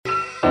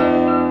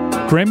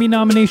Grammy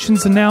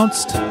nominations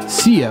announced,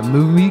 Sia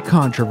movie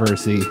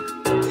controversy,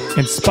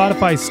 and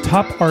Spotify's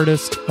top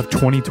artist of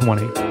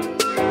 2020.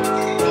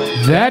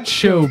 That's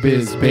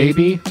showbiz,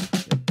 baby.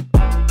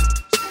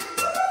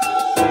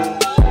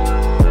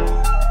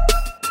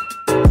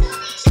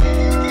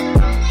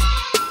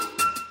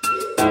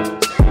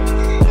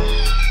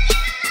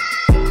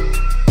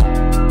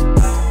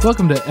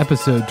 Welcome to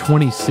episode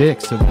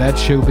 26 of That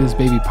Showbiz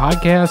Baby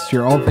podcast,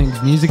 your all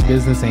things music,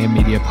 business, and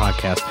media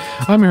podcast.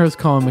 I'm your host,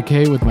 Colin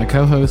McKay, with my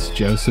co-host,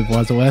 Joseph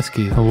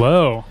Wazaleski.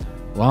 Hello.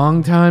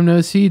 Long time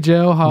no see,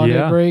 Joe.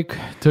 Holiday break,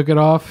 took it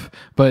off,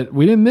 but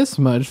we didn't miss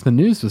much. The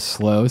news was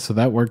slow, so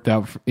that worked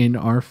out in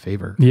our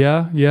favor.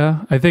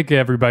 Yeah. I think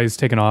everybody's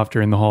taken off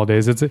during the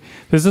holidays.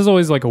 This is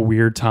always like a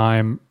weird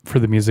time for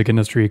the music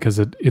industry because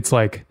it's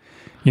like,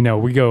 you know,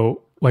 we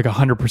go like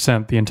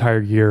 100% the entire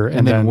year.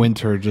 And then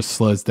winter just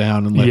slows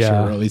down unless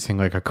you're releasing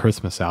like a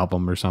Christmas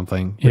album or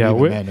something. But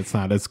even then, it's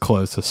not as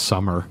close as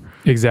summer.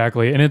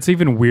 Exactly. And it's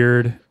even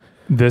weird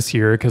this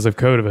year because of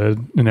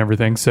COVID and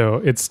everything. So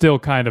it's still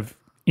kind of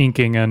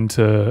inking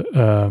into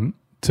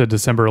to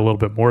December a little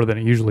bit more than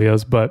it usually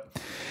is. But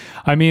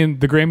I mean,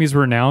 the Grammys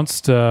were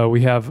announced.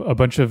 We have a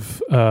bunch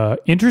of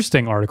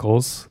interesting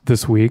articles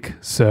this week,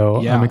 so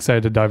I'm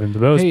excited to dive into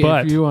those. Hey,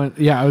 but if you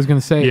want, I was going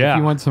to say, if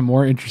you want some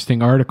more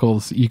interesting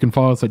articles, you can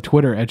follow us at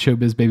Twitter at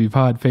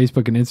ShowBizBabyPod,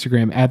 Facebook and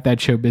Instagram at That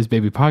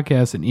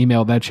ShowBizBabyPodcast, and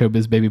email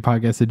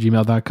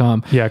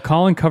thatshowbizbabypodcast@gmail.com. Yeah,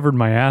 Colin covered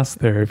my ass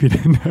there, if you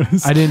didn't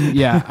notice. I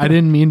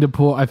didn't mean to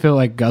pull. I feel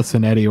like Gus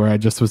and Eddie, where I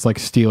just was like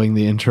stealing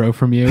the intro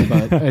from you,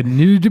 but it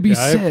needed to be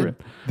said.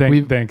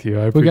 Thank you.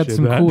 I appreciate that. We got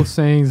some cool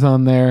sayings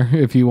on there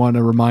if you want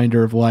a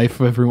reminder of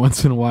life every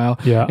once in a while.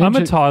 Yeah, I'm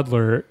a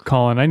toddler,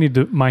 Colin. I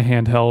need my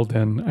hand held,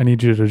 and I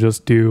need you to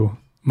just do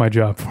my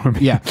job for me.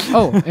 Yeah.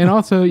 Oh, and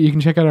also you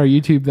can check out our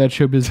YouTube, That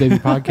Showbiz Baby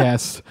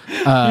podcast.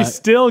 He's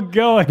still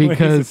going.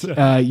 Because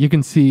you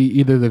can see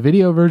either the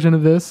video version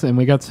of this, and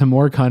we got some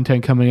more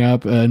content coming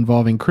up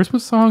involving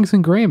Christmas songs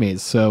and Grammys.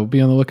 So be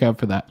on the lookout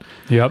for that.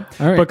 Yep.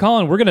 All right. But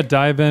Colin, we're going to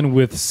dive in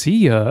with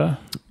Sia.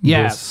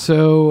 Yeah.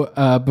 So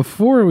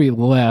before we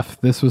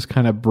left, this was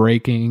kind of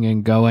breaking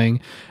and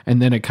going,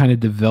 and then it kind of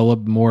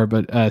developed more.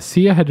 But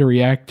Sia had to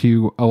react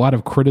to a lot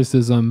of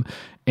criticism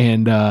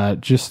and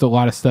just a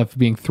lot of stuff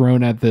being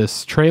thrown at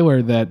this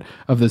trailer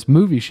of this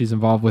movie she's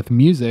involved with,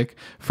 music,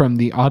 from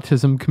the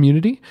autism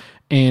community.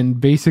 And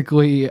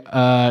basically,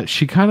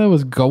 she kind of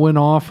was going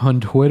off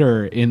on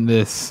Twitter in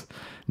this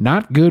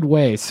not good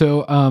way.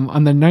 So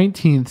on the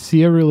 19th,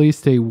 Sia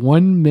released a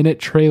 1-minute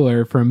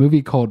trailer for a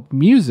movie called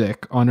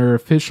Music on her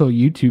official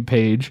YouTube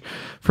page,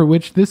 for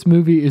which this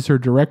movie is her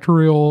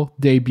directorial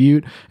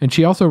debut. And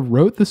she also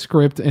wrote the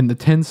script and the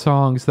 10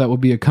 songs that will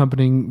be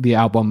accompanying the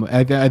album.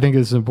 I think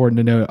it's important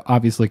to note,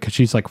 obviously, because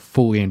she's like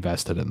fully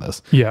invested in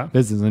this. Yeah.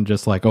 This isn't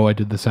just like, oh, I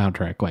did the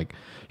soundtrack. Like,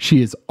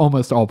 she is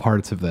almost all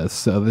parts of this.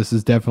 So this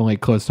is definitely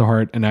close to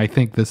heart. And I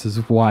think this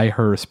is why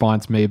her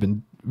response may have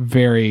been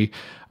very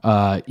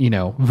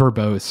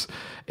verbose.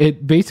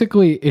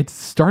 It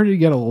started to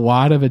get a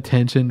lot of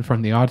attention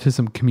from the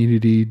autism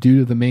community due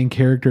to the main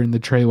character in the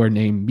trailer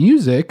named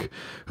Music,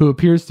 who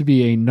appears to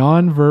be a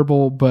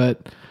nonverbal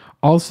but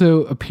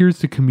also appears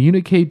to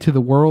communicate to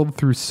the world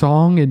through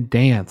song and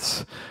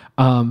dance.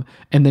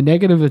 And the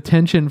negative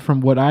attention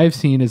from what I've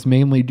seen is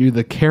mainly due to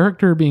the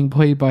character being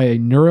played by a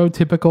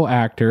neurotypical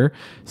actor,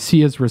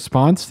 Sia's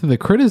response to the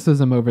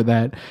criticism over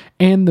that,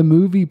 and the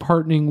movie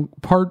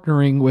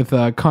partnering with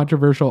a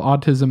controversial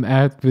autism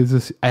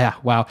advocacy.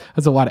 Wow,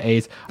 that's a lot of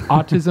A's.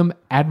 Autism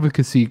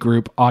advocacy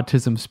group,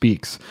 Autism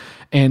Speaks.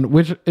 And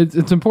which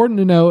it's important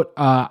to note,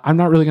 I'm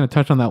not really going to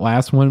touch on that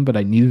last one, but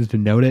I needed to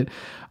note it.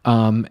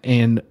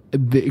 And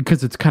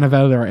because it's kind of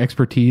out of our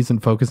expertise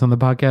and focus on the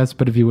podcast,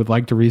 but if you would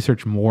like to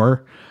research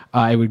more,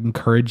 I would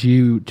encourage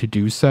you to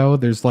do so.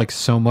 There's like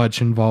so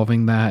much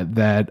involving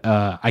that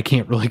I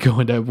can't really go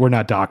into. We're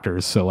not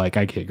doctors, so like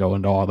I can't go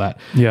into all that.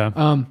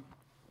 Yeah.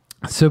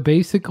 So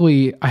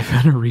basically, I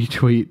found a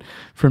retweet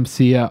from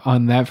Sia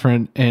on that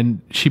front,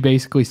 and she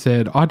basically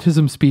said,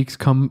 Autism Speaks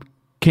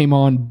came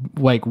on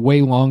like way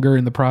longer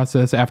in the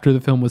process after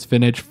the film was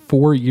finished,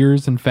 4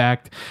 years in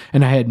fact,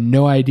 and I had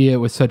no idea it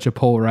was such a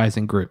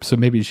polarizing group. So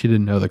maybe she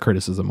didn't know the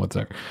criticism was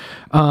there.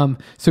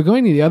 So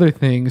going to the other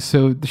things,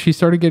 so she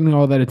started getting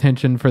all that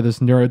attention for this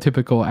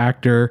neurotypical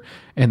actor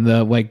and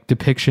the like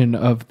depiction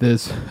of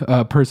this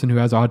person who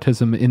has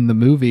autism in the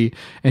movie,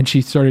 and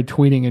she started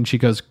tweeting and she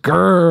goes,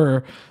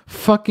 "Grr,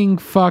 fucking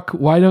fuck,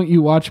 why don't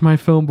you watch my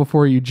film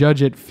before you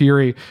judge it,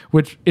 Fury,"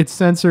 which it's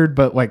censored,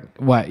 but like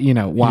what,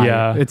 why?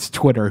 Yeah. It's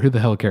Twitter, who the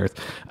hell cares?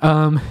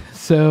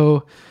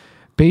 So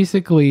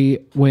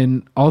basically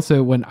when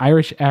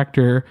Irish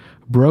actor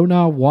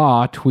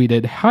Bronawa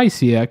tweeted, "Hi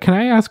Sia, can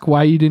I ask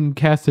why you didn't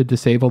cast a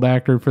disabled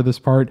actor for this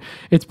part?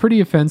 It's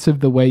pretty offensive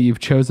the way you've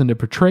chosen to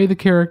portray the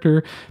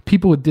character.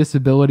 People with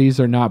disabilities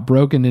are not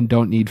broken and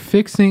don't need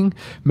fixing.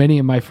 Many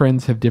of my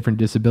friends have different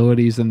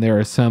disabilities and there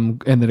are some,"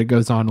 and then it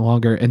goes on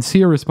longer. And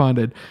Sia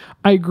responded,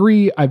 "I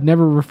agree. I've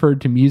never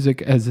referred to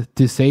music as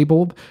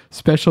disabled.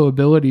 Special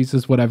abilities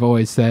is what I've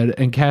always said,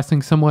 and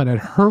casting someone at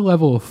her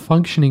level of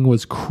functioning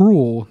was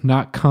cruel,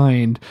 not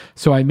kind.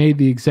 So I made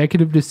the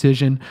executive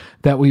decision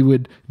that we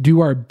would do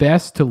our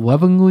best to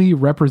lovingly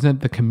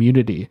represent the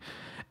community."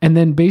 And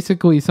then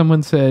basically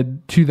someone said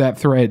to that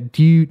thread,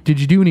 did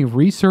you do any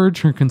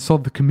research or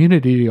consult the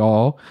community at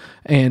all?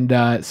 And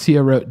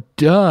Sia wrote,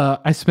 "Duh,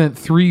 I spent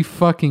 3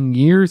 fucking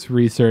years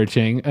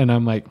researching." And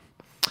I'm like,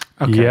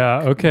 okay.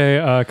 Yeah,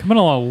 okay. Coming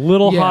along a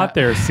little hot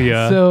there,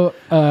 Sia. So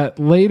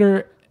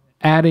later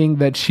adding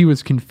that she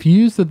was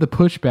confused at the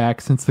pushback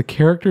since the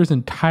character is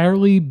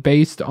entirely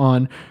based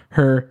on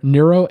her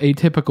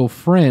neuroatypical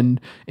friend,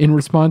 in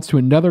response to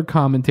another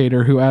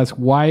commentator who asked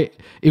why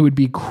it would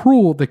be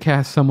cruel to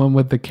cast someone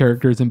with the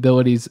character's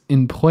abilities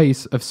in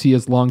place of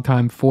Sia's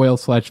longtime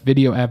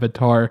foil/video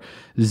avatar,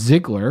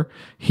 Ziegler.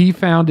 He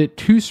found it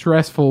too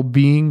stressful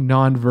being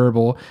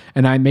nonverbal,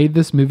 and I made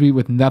this movie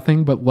with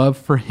nothing but love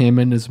for him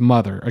and his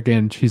mother.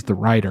 Again, she's the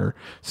writer,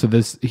 so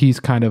he's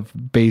kind of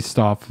based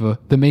off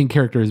the main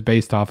character is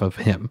based off of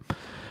him.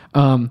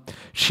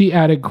 She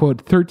added,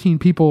 quote, 13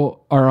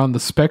 people are on the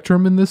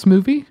spectrum in this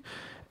movie,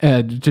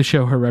 to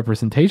show her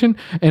representation,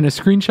 and a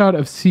screenshot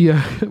of Sia,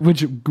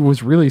 which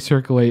was really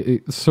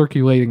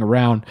circulating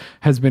around,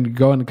 has been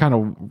going kind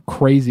of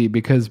crazy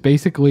because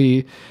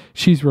basically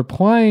she's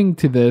replying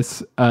to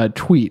this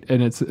tweet,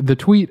 and the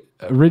tweet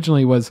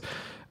originally was,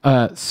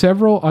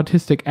 several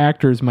autistic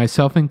actors,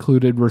 myself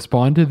included,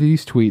 respond to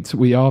these tweets.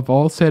 We have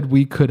all said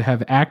we could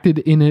have acted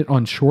in it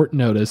on short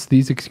notice.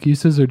 These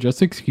excuses are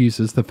just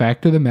excuses. The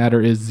fact of the matter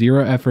is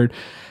zero effort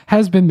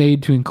has been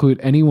made to include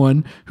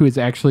anyone who is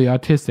actually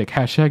autistic.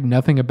 Hashtag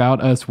nothing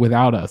about us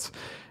without us.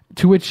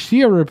 To which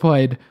Sia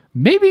replied,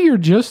 "Maybe you're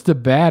just a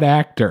bad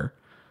actor."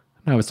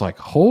 And I was like,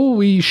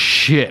 holy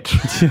shit.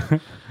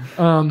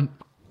 And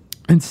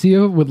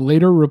Sia would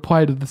later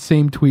reply to the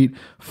same tweet,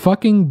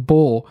 "Fucking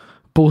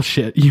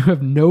bullshit. You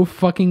have no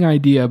fucking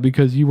idea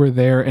because you were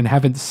there and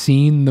haven't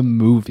seen the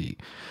movie."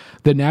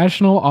 The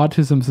National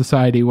Autism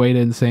Society weighed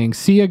in saying,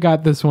 "Sia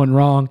got this one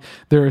wrong.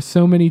 There are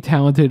so many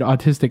talented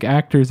autistic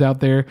actors out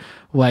there,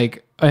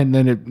 like," and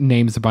then it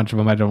names a bunch of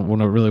them. I don't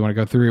really want to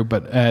go through,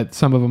 but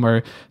some of them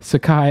are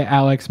Sakai,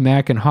 Alex,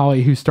 Mac, and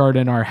Holly, who starred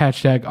in our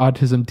hashtag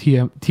autism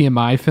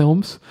TMI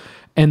films.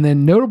 And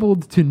then notable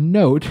to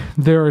note,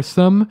 there are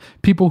some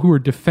people who are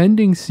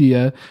defending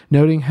Sia,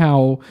 noting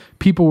how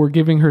people were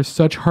giving her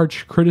such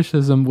harsh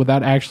criticism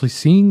without actually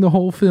seeing the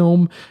whole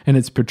film and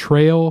its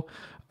portrayal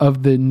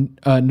of the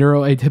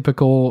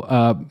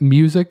neuroatypical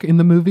music in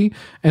the movie.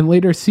 And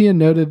later, Sia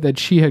noted that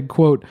she had,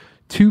 quote,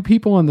 2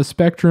 people on the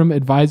spectrum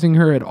advising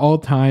her at all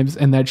times,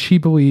 and that she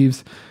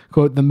believes,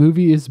 quote, "The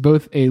movie is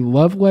both a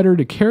love letter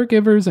to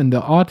caregivers and the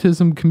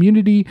autism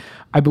community.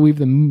 I believe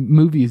the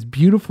movie is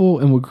beautiful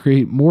and will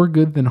create more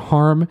good than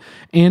harm.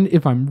 And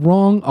if I'm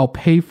wrong, I'll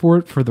pay for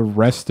it for the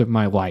rest of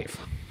my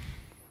life."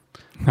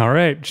 All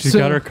right. She's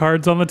got her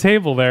cards on the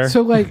table there.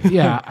 So,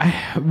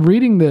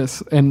 reading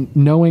this and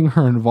knowing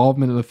her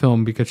involvement in the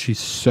film, because she's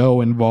so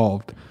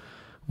involved,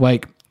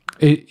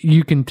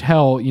 you can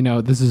tell,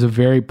 this is a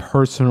very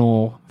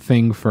personal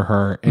thing for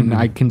her. And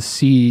I can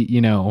see,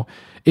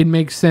 it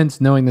makes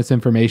sense knowing this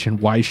information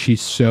why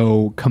she's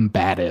so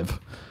combative.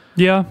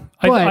 Yeah,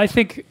 I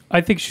think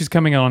she's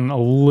coming on a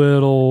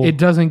little. It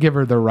doesn't give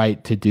her the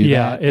right to do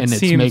that, and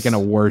it's making a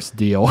worse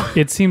deal.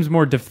 It seems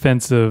more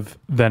defensive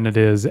than it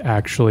is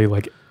actually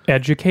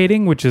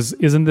educating, which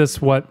isn't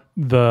this what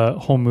the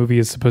whole movie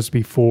is supposed to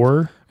be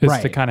for? Is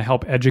right. To kind of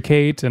help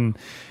educate and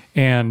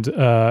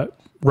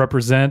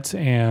represent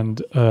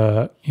and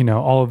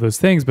all of those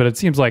things. But it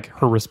seems like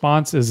her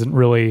response isn't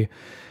really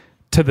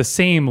to the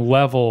same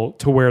level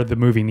to where the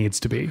movie needs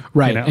to be.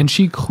 Right. And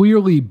she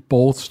clearly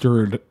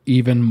bolstered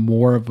even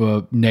more of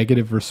a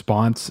negative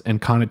response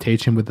and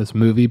connotation with this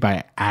movie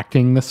by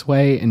acting this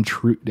way and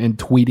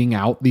tweeting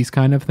out these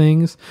kind of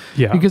things.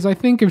 Yeah. Because I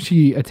think if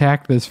she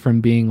attacked this from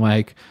being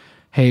like,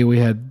 hey, we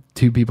had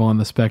 2 people on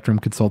the spectrum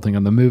consulting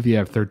on the movie. I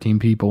have 13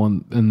 people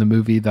in the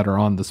movie that are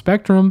on the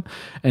spectrum,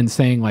 and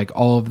saying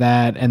all of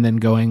that, and then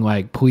going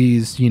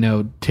please,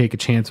 take a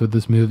chance with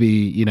this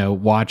movie,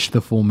 watch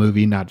the full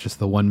movie, not just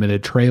the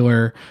 1-minute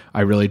trailer.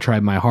 I really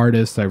tried my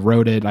hardest. I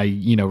wrote it. I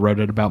wrote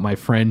it about my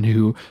friend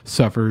who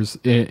suffers,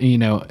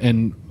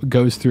 and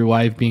goes through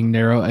life being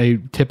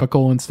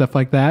neuroatypical and stuff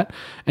like that.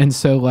 And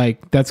so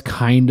that's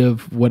kind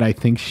of what I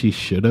think she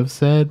should have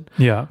said.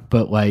 Yeah.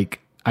 But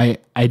I don't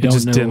know. It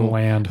just didn't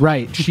land.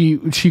 Right. She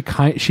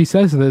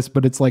says this,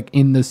 but it's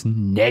in this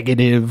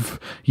negative,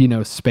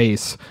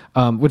 space,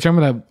 which I'm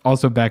going to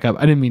also back up.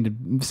 I didn't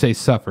mean to say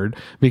suffered,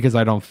 because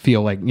I don't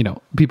feel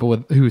people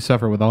who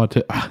suffer with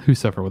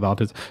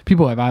autism,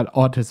 people who have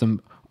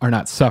autism are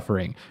not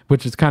suffering,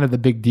 which is kind of the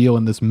big deal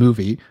in this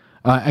movie.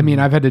 I mean,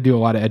 I've had to do a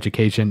lot of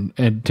education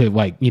and to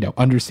like,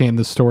 understand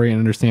the story and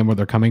understand where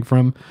they're coming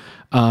from.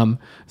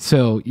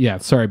 So yeah,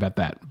 sorry about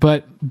that.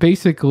 But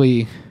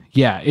basically,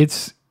 yeah,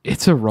 it's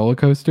a roller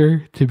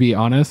coaster, to be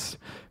honest,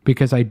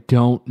 because I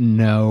don't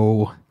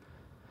know.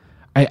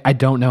 I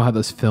don't know how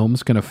this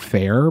film's going to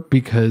fare,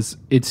 because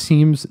it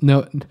seems,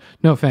 no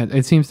offense,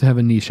 it seems to have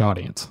a niche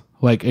audience.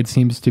 Like, it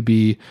seems to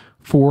be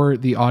for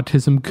the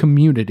autism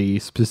community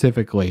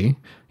specifically.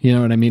 You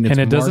know what I mean? And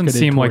it doesn't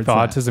seem like the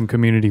autism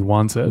community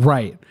wants it.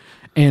 Right.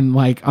 And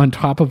like, on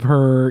top of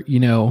her,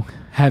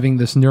 having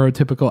this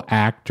neurotypical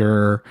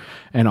actor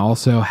and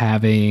also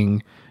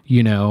having,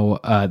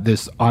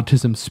 this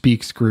Autism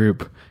Speaks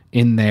group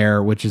in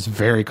there, which is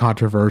very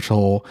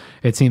controversial.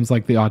 It seems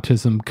like the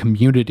autism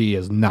community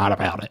is not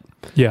about it.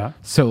 Yeah.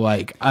 So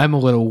like, I'm a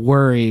little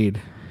worried,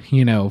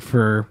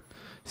 for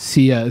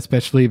Sia,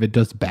 especially if it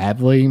does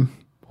badly,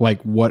 like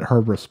what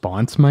her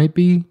response might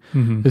be,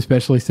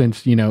 especially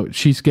since,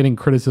 she's getting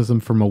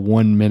criticism from a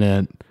 1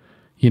 minute,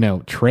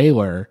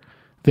 trailer.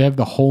 They have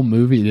the whole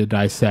movie to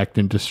dissect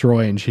and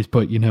destroy. And she's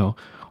put,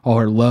 all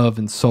her love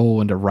and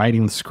soul into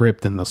writing the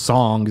script and the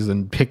songs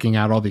and picking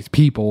out all these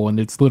people. And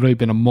it's literally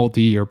been a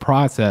multi-year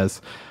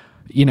process.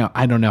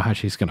 I don't know how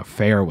she's going to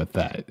fare with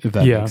that, if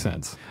that makes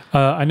sense.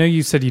 I know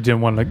you said you didn't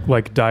want to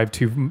like dive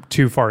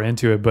too far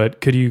into it,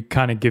 but could you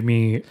kind of give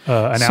me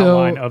an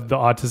outline of the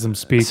Autism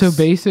Speaks? So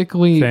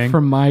basically, thing?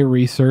 From my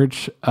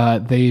research,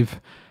 they've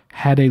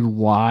had a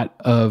lot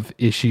of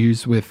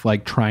issues with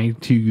like trying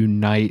to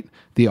unite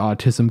the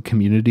autism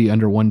community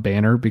under one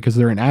banner, because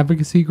they're an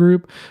advocacy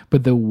group,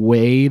 but the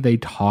way they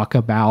talk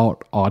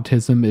about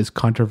autism is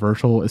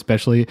controversial,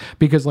 especially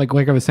because like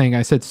I was saying,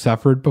 I said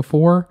suffered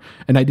before,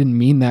 and I didn't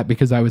mean that,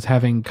 because I was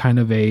having kind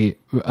of a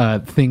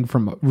thing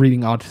from reading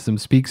Autism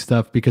Speak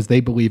stuff, because they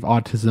believe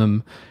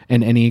autism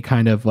and any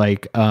kind of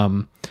like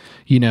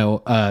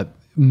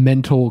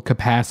mental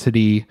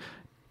capacity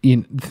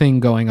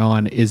thing going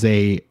on is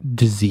a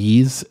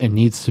disease and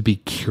needs to be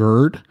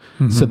cured.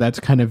 So that's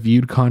kind of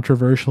viewed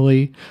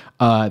controversially.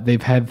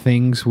 They've had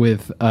things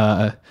with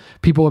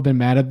people have been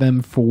mad at them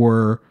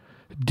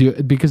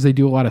because they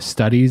do a lot of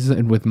studies,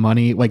 and with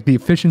money, like the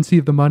efficiency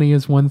of the money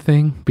is one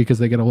thing, because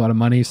they get a lot of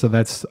money. So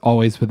that's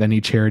always with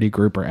any charity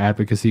group or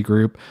advocacy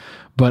group.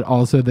 But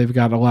also they've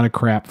got a lot of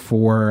crap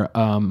for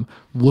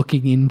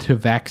looking into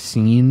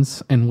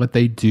vaccines and what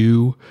they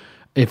do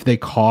if they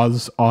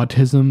cause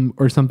autism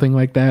or something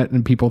like that,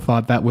 and people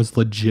thought that was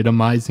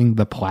legitimizing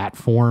the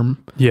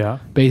platform. Yeah.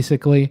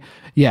 Basically.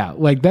 Yeah.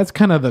 Like, that's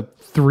kind of the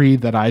three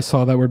that I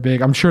saw that were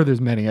big. I'm sure there's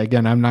many.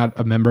 Again, I'm not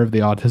a member of the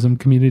autism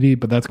community,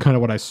 but that's kind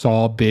of what I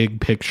saw big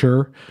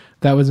picture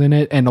that was in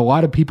it. And a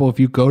lot of people, if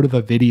you go to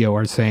the video,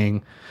 are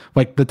saying,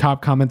 like, the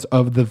top comments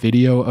of the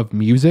video of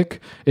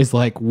music is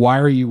like, why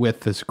are you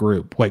with this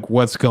group? Like,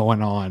 what's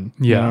going on?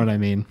 Yeah. You know what I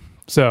mean?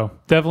 So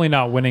definitely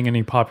not winning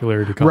any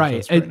popularity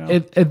contests right now.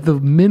 At the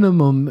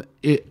minimum,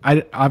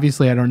 I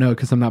don't know,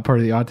 because I'm not part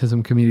of the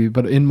autism community,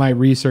 but in my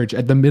research,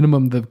 at the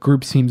minimum, the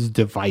group seems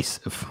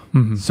divisive.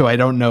 So I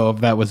don't know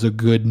if that was a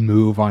good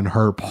move on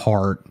her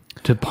part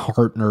to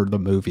partner the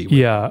movie with.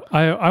 Yeah,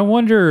 I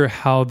wonder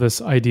how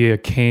this idea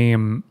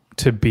came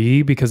to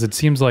be, because it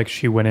seems like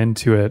she went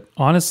into it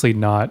honestly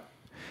not.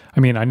 I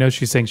mean, I know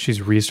she's saying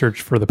she's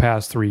researched for the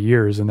past 3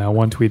 years in that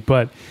one tweet,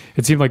 but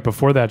it seemed like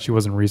before that she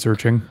wasn't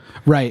researching.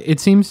 Right. It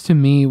seems to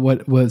me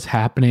what was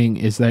happening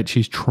is that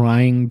she's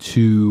trying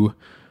to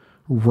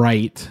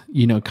write,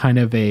 kind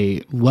of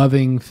a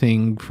loving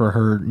thing for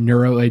her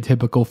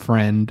neuroatypical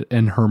friend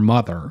and her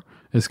mother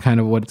is kind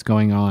of what's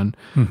going on.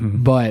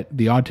 But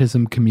the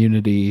autism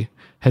community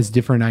has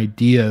different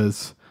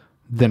ideas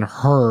than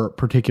her,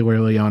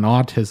 particularly on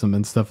autism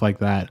and stuff like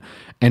that.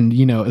 And,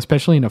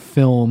 especially in a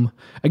film,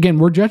 again,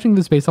 we're judging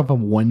this based off a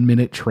 1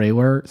 minute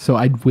trailer. So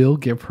I will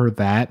give her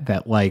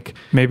that like,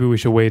 maybe we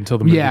should wait until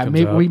the movie comes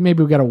out.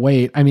 Maybe we got to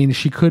wait. I mean,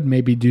 she could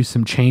maybe do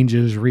some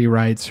changes,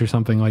 rewrites or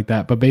something like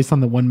that. But based on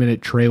the 1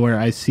 minute trailer,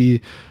 I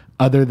see,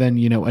 other than, a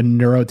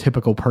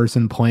neurotypical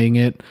person playing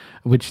it,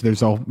 which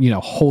there's a,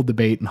 whole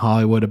debate in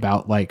Hollywood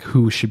about like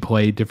who should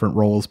play different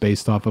roles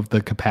based off of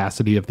the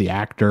capacity of the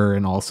actor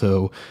and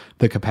also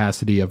the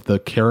capacity of the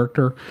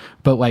character.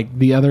 But like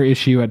the other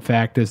issue at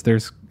fact is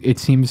it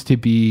seems to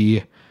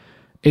be,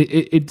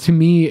 to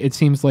me, it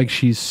seems like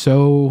she's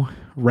so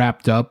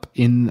wrapped up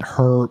in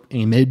her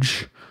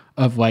image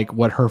of like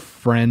what her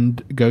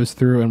friend goes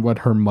through and what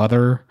her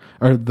mother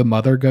or the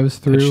mother goes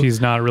through. But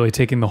she's not really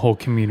taking the whole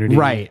community.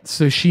 Right.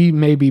 So she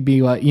maybe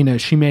be like,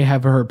 she may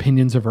have her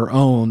opinions of her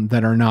own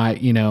that are not,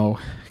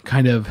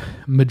 kind of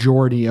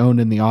majority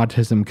owned in the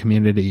autism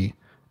community.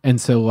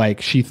 And so like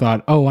she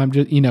thought, oh, I'm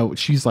just,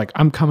 she's like,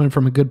 I'm coming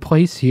from a good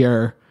place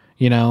here.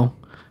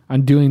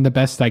 I'm doing the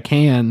best I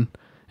can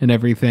and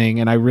everything.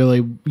 And I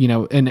really,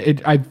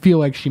 I feel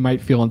like she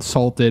might feel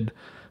insulted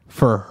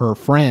for her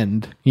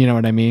friend, you know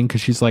what I mean? Because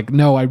she's like,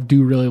 no, I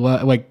do really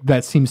love, like,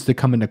 that seems to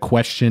come into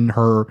question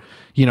her,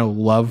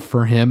 love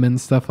for him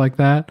and stuff like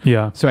that.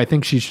 Yeah. So I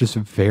think she's just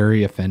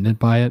very offended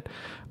by it.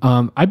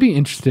 I'd be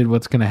interested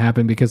what's going to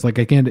happen, because, like,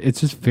 again, it's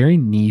just very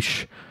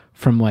niche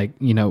from like,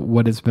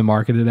 what it's been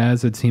marketed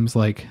as, it seems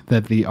like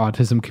that the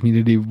autism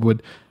community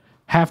would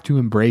have to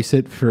embrace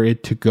it for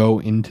it to go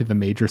into the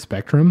major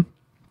spectrum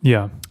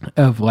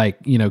of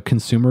like,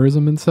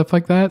 consumerism and stuff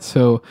like that.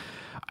 So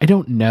I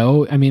don't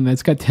know. I mean,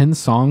 it's got 10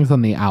 songs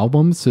on the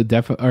album, so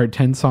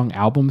 10 song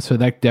album. So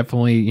that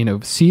definitely,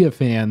 Sia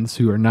fans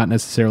who are not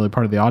necessarily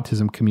part of the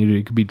autism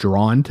community could be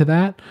drawn to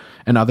that,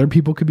 and other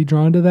people could be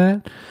drawn to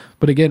that.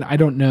 But again, I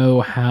don't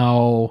know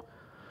how.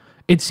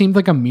 It seemed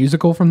like a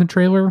musical from the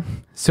trailer,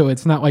 so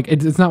it's not like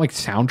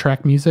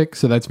soundtrack music.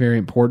 So that's very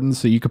important.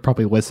 So you could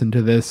probably listen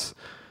to this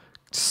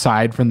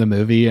side from the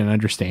movie and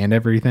understand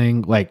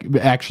everything. Like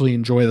actually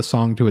enjoy the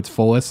song to its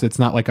fullest. It's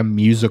not like a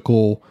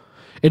musical.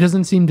 It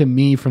doesn't seem to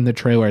me from the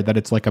trailer that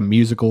it's like a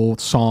musical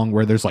song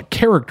where there's like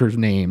characters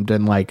named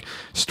and like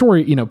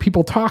story,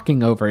 people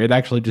talking over it. It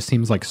actually just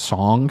seems like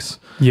songs.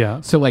 Yeah.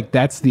 So like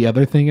that's the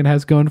other thing it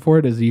has going for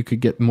it, is you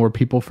could get more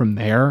people from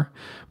there.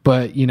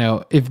 But,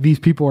 if these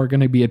people are going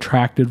to be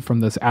attracted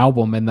from this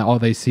album and all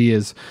they see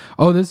is,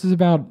 oh, this is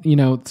about,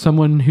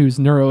 someone who's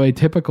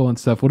neuroatypical and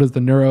stuff. What does the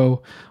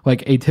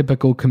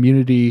atypical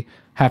community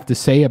have to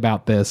say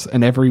about this?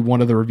 And every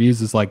one of the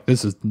reviews is like,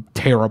 this is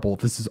terrible.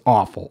 This is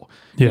awful.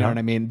 You know what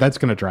I mean? That's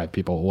going to drive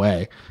people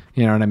away.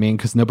 You know what I mean?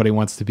 Because nobody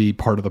wants to be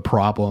part of the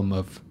problem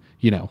of,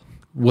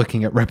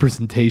 looking at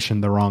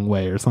representation the wrong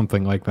way or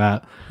something like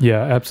that.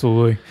 Yeah,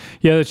 absolutely.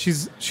 Yeah,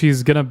 she's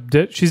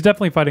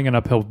definitely fighting an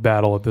uphill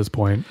battle at this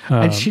point.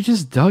 And she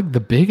just dug the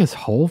biggest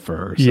hole for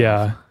herself.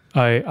 Yeah,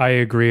 I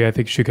agree. I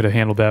think she could have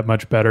handled that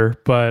much better.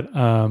 But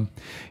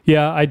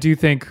I do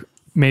think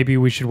maybe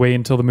we should wait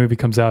until the movie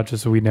comes out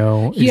just so we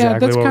know exactly what we're getting into. Yeah,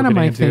 that's kind of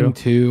my thing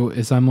too,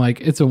 is I'm like,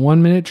 it's a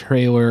 1-minute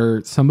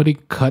trailer. Somebody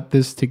cut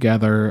this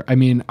together. I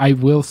mean, I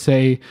will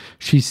say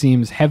she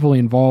seems heavily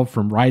involved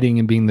from writing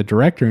and being the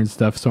director and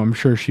stuff, so I'm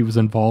sure she was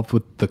involved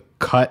with the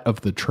cut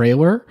of the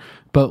trailer.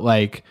 But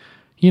like,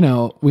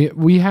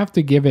 we have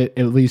to give it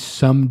at least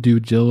some due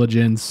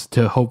diligence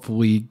to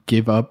hopefully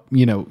give up,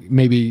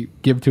 maybe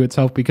give to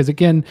itself. Because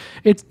again,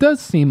 it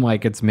does seem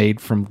like it's made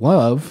from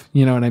love,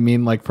 you know what I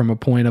mean? Like from a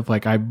point of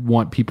like, I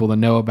want people to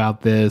know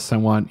about this. I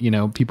want,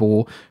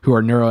 people who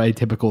are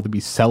neuroatypical to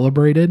be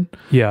celebrated.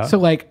 Yeah. So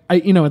like,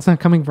 it's not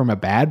coming from a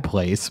bad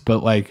place,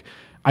 but like,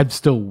 I'm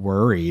still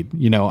worried,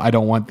 I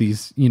don't want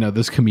these,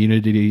 this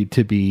community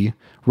to be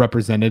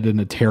represented in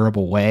a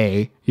terrible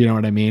way. You know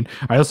what I mean?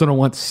 I also don't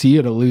want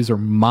Sia to lose her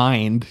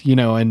mind,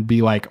 and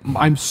be like,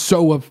 I'm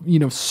so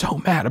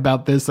mad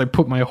about this. I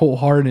put my whole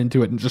heart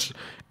into it and just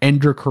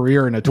end her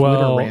career in a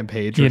Twitter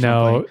rampage or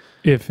something.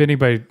 If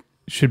anybody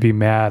should be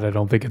mad, I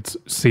don't think it's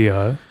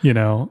Sia,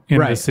 in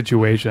this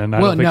situation.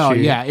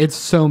 It's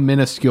so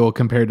minuscule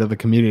compared to the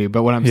community.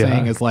 But what I'm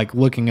saying is like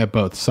looking at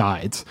both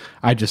sides,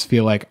 I just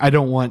feel like I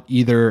don't want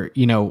either,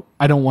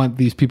 I don't want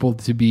these people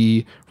to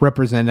be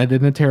represented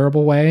in a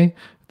terrible way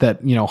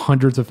that,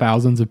 hundreds of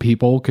thousands of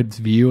people could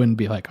view and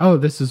be like, oh,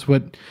 this is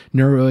what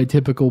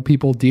neuroatypical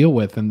people deal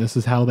with and this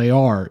is how they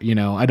are.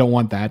 I don't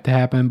want that to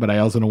happen, but I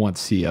also don't want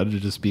Sia to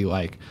just be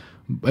like,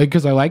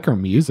 because I like her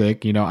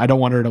music, I don't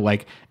want her to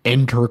like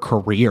end her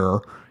career,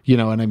 you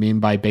know what I mean,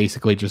 by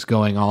basically just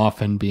going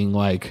off and being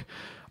like,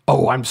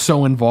 oh, I'm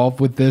so involved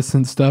with this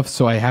and stuff,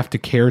 so I have to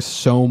care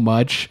so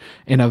much.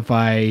 And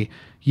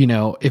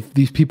if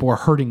these people are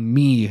hurting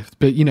me,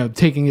 but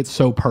taking it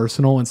so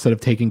personal instead of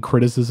taking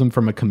criticism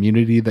from a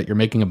community that you're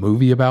making a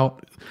movie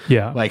about.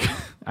 Yeah. Like,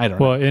 I don't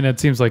know. Well, and it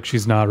seems like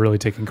she's not really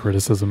taking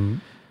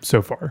criticism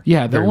so far.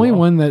 Yeah, the only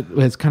one that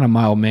was kind of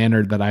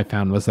mild-mannered that I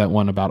found was that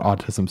one about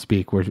Autism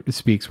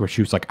where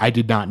she was like, I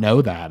did not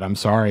know that. I'm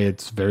sorry.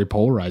 It's very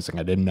polarizing.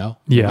 I didn't know.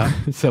 Yeah.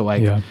 So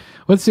like,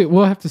 let's see.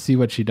 We'll have to see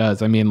what she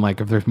does. I mean,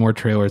 like if there's more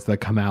trailers that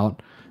come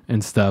out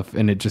and stuff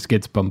and it just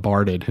gets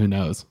bombarded, who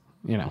knows?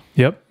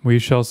 Yep, we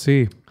shall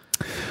see.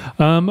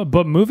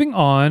 But moving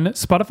on,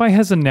 Spotify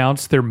has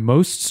announced their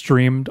most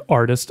streamed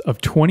artist of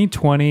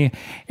 2020.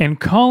 And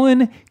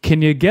Colin,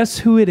 can you guess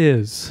who it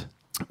is?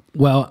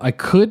 Well, I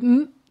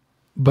couldn't,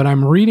 but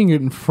I'm reading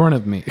it in front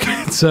of me.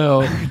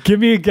 So give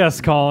me a guess,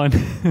 Colin.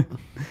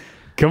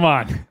 Come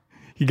on.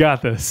 You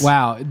got this.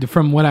 Wow.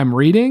 From what I'm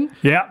reading?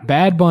 Yeah.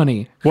 Bad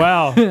Bunny.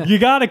 Wow. You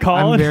got it,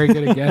 Colin. I'm very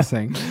good at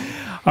guessing.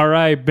 All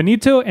right.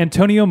 Benito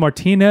Antonio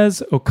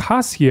Martinez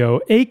Ocasio,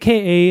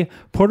 a.k.a.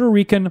 Puerto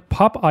Rican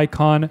pop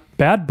icon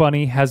Bad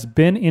Bunny, has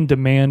been in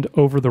demand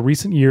over the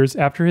recent years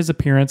after his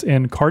appearance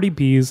in Cardi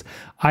B's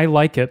I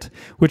Like It,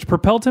 which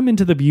propelled him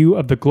into the view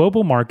of the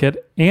global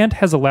market and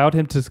has allowed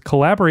him to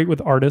collaborate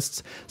with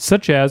artists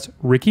such as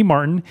Ricky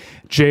Martin,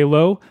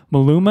 J-Lo,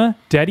 Maluma,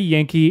 Daddy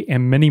Yankee,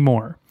 and many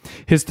more.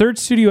 His third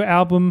studio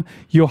album,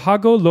 Yo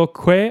Hago Lo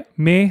Que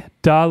Me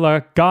da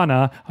la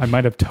Gana. I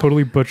might have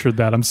totally butchered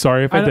that. I'm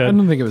sorry if I did. I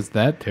don't think it was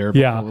that terrible.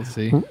 Yeah. We'll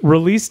see.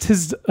 Released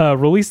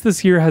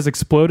this year has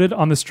exploded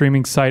on the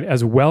streaming site,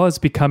 as well as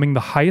becoming the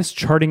highest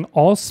charting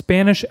all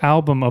Spanish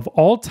album of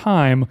all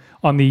time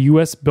on the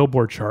US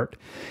Billboard chart.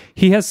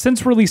 He has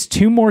since released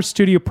 2 more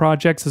studio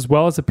projects, as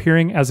well as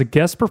appearing as a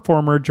guest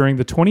performer during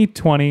the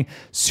 2020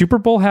 Super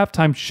Bowl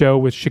halftime show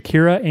with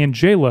Shakira and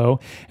J-Lo.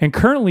 And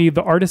currently,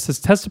 the artist has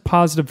tested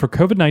positive for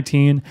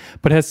COVID-19,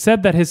 but has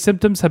said that his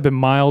symptoms have been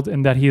mild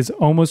and that he is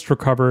almost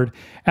recovered,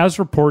 as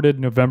reported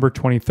November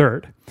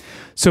 23rd.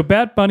 So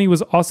Bad Bunny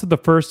was also the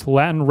first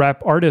Latin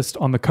rap artist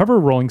on the cover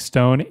of Rolling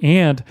Stone,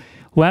 and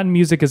Latin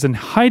music is in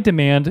high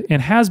demand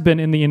and has been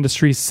in the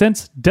industry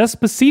since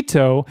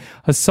Despacito,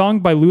 a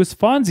song by Luis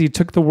Fonsi,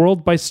 took the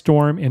world by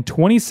storm in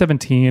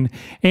 2017,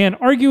 and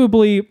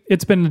arguably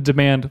it's been in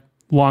demand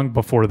long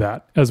before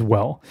that as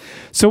well.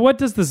 So what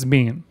does this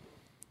mean?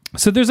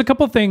 So there's a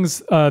couple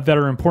things that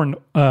are important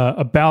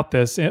about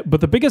this, but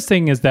the biggest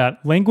thing is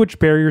that language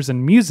barriers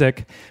in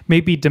music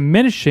may be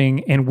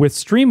diminishing, and with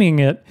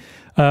streaming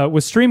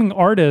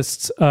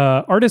artists,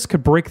 artists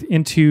could break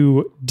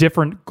into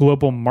different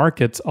global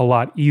markets a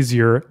lot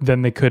easier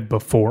than they could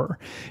before,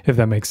 if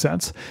that makes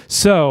sense.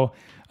 So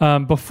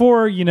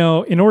before, in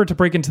order to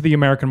break into the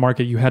American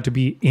market, you had to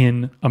be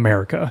in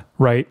America,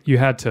 right? You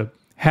had to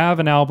have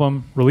an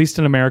album released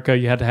in America.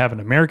 You had to have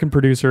an American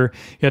producer.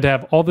 You had to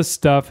have all this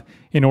stuff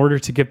in order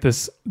to get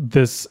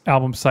this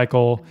album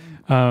cycle,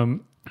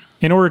 in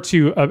order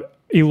to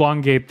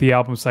elongate the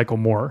album cycle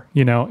more,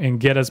 and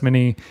get as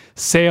many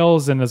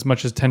sales and as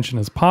much attention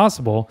as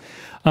possible.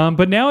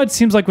 But now it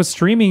seems like with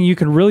streaming, you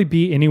can really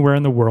be anywhere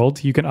in the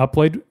world. You can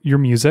upload your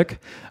music.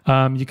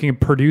 You can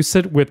produce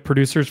it with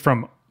producers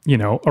from,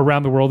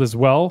 around the world as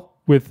well,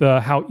 with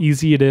how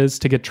easy it is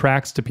to get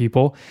tracks to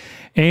people.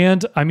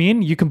 And I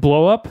mean, you can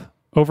blow up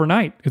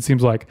overnight, it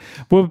seems like.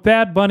 But with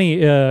Bad Bunny,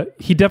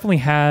 he definitely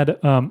had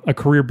a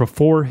career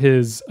before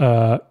his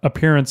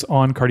appearance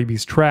on Cardi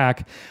B's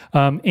track.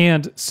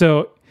 And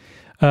so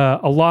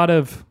a lot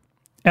of,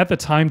 at the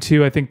time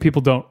too, I think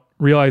people don't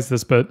realize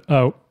this, but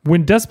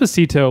when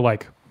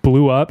Despacito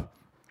blew up,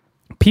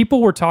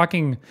 people were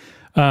talking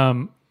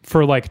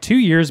for 2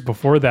 years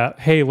before that,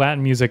 hey,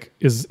 Latin music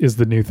is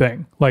the new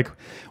thing.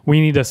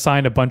 We need to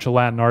sign a bunch of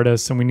Latin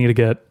artists, and we need to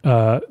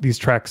get these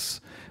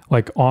tracks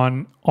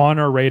on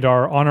our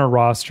radar, on our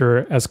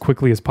roster as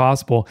quickly as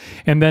possible.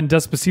 And then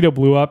Despacito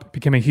blew up,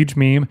 became a huge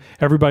meme.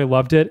 Everybody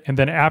loved it. And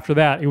then after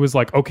that, it was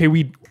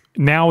okay,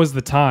 now is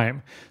the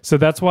time. So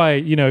that's why,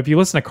 if you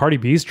listen to Cardi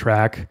B's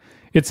track,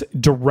 it's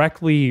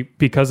directly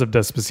because of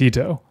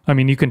Despacito. I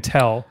mean, you can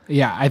tell.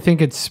 Yeah, I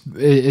think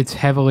it's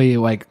heavily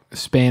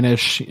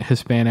Spanish,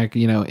 Hispanic,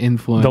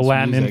 influence. The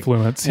Latin music.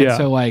 Influence, and yeah.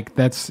 So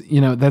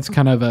that's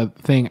kind of a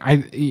thing.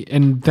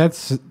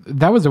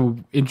 That was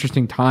an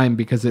interesting time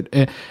because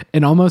it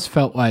almost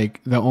felt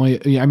like this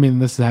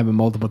has happened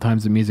multiple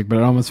times in music, but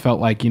it almost felt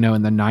like, in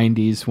the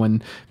 90s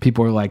when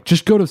people were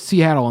just go to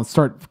Seattle and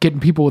start getting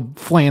people with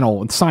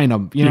flannel and sign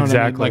them,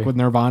 exactly. what I mean? With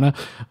Nirvana.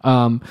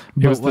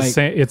 It was the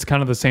same. It's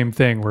kind of the same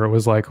thing where it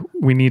was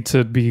we need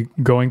to be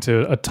going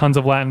to tons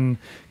of Latin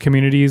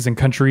communities and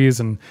countries,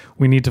 and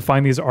we need to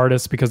find these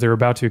artists because they're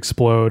about to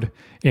explode,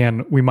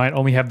 and we might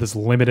only have this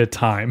limited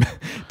time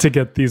to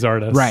get these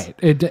artists. Right.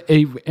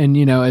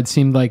 It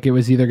seemed like it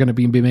was either going to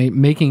be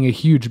making a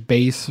huge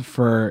base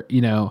for,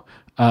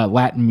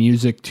 Latin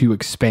music to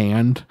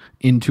expand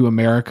into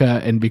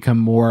America and become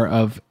more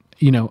of,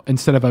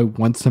 instead of a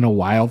once in a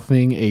while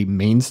thing, a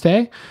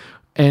mainstay.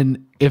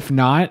 And if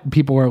not,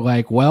 people were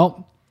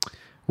well,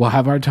 we'll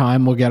have our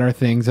time, we'll get our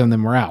things, and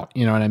then we're out.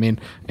 You know what I mean?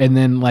 And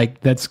then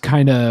that's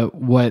kind of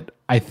what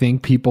I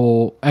think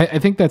people, I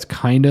think that's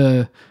kind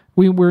of,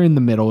 we're in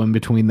the middle in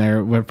between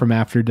there from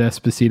after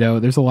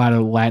Despacito. There's a lot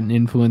of Latin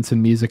influence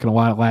in music and a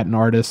lot of Latin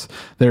artists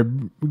that are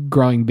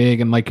growing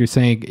big. And like you're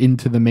saying,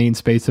 into the main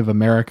space of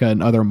America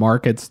and other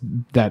markets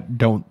that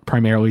don't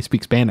primarily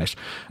speak Spanish.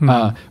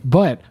 Mm-hmm.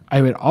 But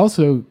I would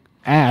also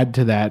add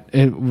to that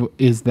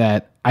is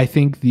that I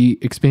think the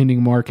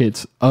expanding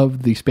markets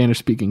of the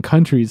Spanish-speaking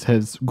countries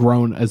has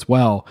grown as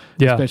well,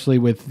 especially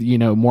with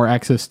more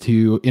access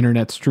to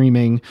internet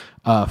streaming,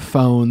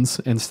 phones,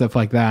 and stuff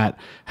like that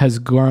has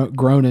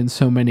grown in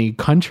so many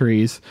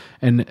countries,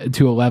 and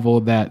to a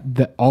level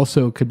that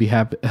also could be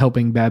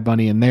helping Bad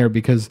Bunny in there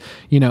because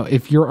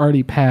if you're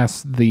already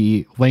past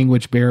the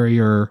language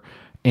barrier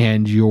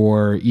and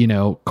your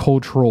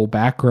cultural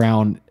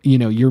background,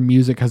 your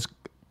music has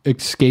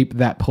escape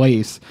that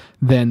place,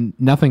 then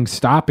nothing's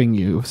stopping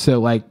you.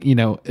 So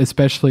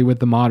especially with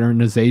the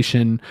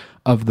modernization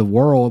of the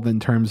world in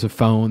terms of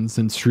phones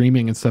and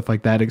streaming and stuff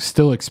like that, it's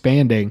still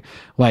expanding.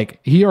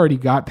 He already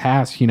got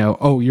past,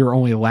 you're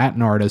only a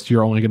Latin artist,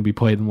 you're only going to be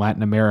played in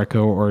Latin America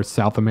or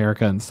South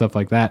America and stuff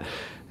like that.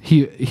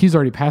 He's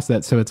already past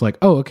that. So it's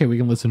okay, we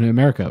can listen to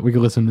America. We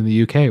can listen to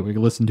the UK. We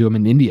can listen to him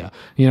in India.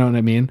 You know what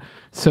I mean?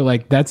 So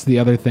that's the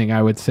other thing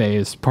I would say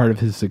is part of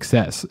his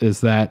success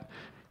is that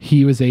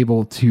he was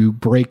able to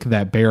break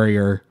that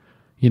barrier,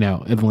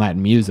 in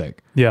Latin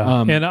music.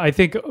 Yeah. And I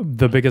think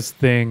the biggest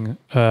thing,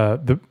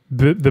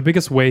 the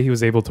biggest way he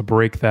was able to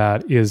break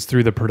that is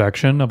through the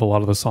production of a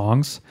lot of the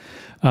songs.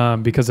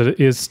 Because it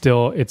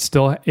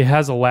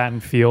has a Latin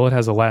feel, it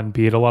has a Latin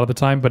beat a lot of the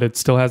time, but it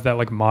still has that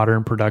like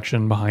modern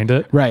production behind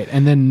it. Right.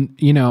 And then,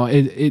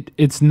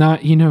 it's not,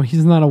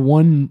 he's not a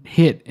one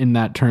hit in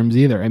that terms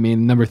either. I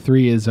mean, number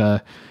 3 is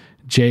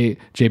J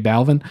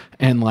Balvin,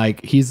 and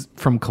like he's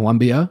from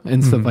Colombia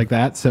and stuff like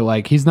that. So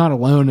like he's not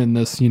alone in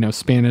this,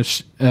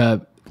 Spanish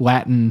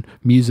Latin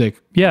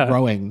music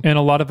growing. And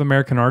a lot of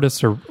American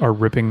artists are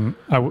ripping,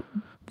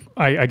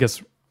 I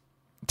guess,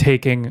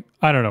 taking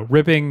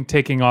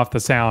off the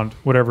sound,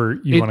 whatever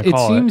you want to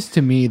call it. It seems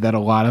to me that a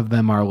lot of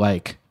them are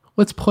like,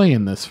 let's play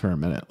in this for a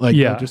minute. Like,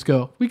 they'll just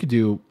go, we could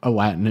do a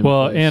Latin.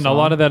 And a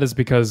lot of that is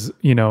because,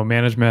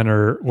 management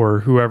or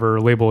whoever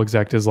label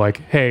exec is like,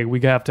 hey,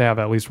 we have to have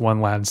at least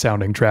one Latin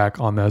sounding track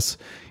on this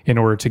in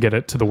order to get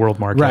it to the world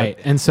market. Right.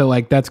 And so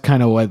like, that's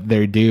kind of what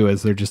they do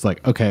is they're just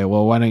like, okay,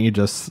 well, why don't you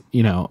just,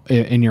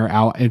 in your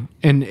out and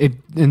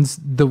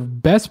the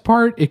best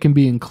part, it can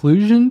be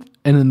inclusion.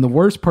 And then the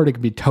worst part, it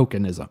can be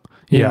tokenism.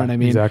 You know what I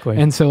mean? Exactly.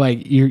 And so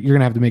like you're going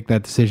to have to make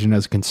that decision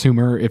as a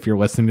consumer if you're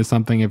listening to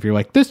something. If you're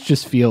like, this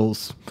just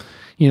feels,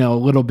 a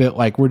little bit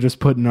like we're just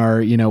putting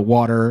our,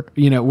 water,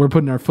 we're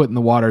putting our foot in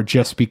the water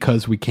just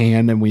because we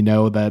can. And we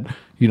know that,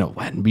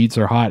 Latin beats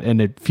are hot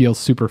and it feels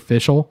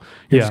superficial.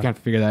 You're just going to have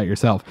to figure that out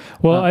yourself.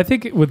 Well, I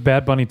think with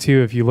Bad Bunny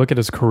too, if you look at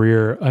his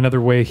career, another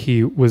way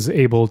he was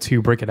able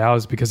to break it out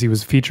is because he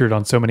was featured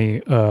on so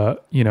many,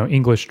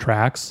 English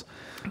tracks.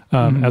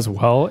 As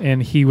well,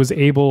 and he was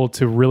able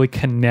to really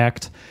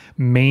connect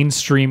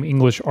mainstream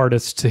English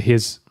artists to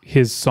his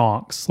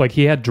songs. Like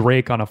he had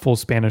Drake on a full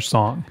Spanish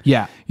song.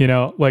 Yeah,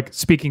 like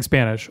speaking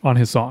Spanish on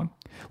his song.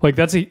 Like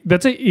that's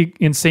a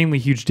insanely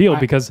huge deal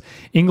because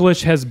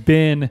English has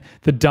been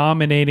the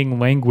dominating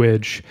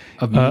language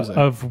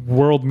of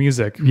world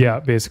music.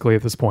 Yeah, basically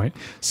at this point.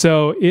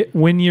 So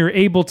when you're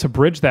able to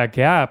bridge that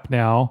gap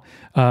now,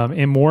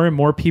 and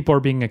more people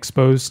are being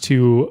exposed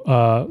to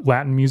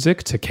Latin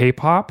music, to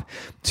K-pop,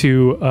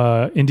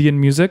 to Indian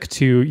music,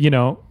 to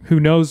who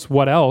knows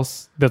what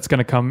else that's going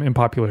to come in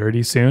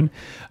popularity soon.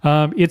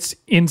 It's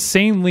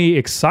insanely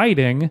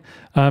exciting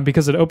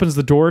because it opens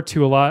the door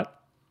to a lot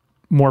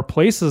more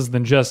places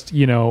than just,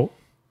 you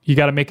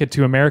got to make it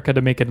to America to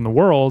make it in the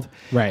world.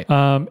 Right.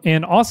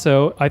 And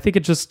also I think it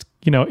just,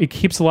 it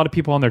keeps a lot of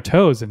people on their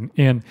toes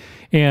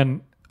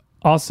and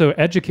also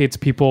educates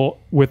people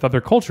with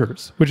other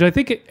cultures, which I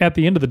think at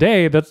the end of the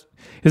day, isn't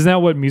that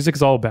what music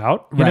is all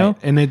about? You know?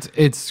 And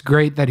it's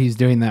great that he's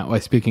doing that by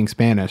speaking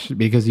Spanish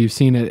because you've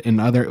seen it in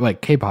other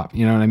like K-pop,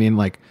 you know what I mean?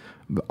 Like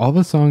all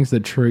the songs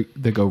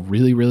that go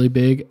really, really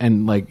big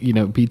and like,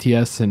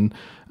 BTS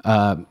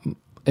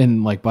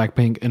and like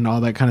Blackpink and all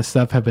that kind of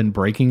stuff have been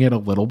breaking it a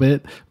little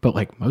bit, but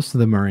like most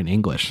of them are in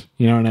English,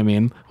 you know what I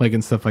mean? Like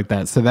and stuff like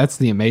that. So that's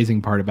the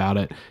amazing part about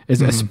it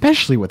is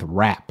especially with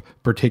rap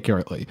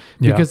particularly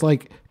because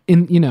like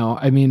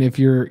if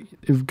you're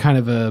kind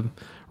of a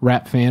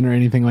rap fan or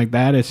anything like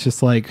that, it's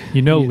just like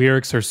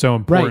lyrics are so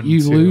important. Right,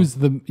 you lose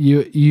the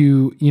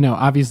you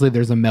obviously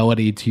there's a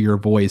melody to your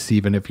voice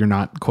even if you're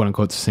not quote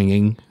unquote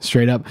singing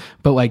straight up,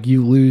 but like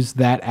you lose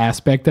that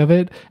aspect of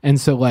it,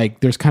 and so like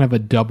there's kind of a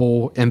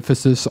double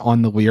emphasis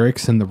on the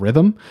lyrics and the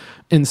rhythm,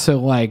 and so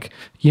like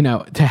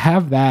to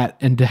have that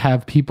and to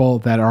have people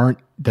that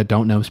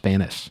don't know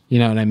Spanish, you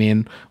know what I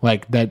mean,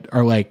 like that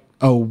are like,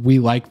 oh, we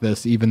like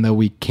this even though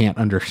we can't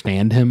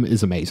understand him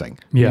is amazing.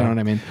 You know what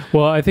I mean?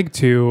 Well, I think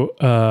too,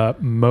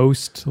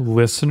 most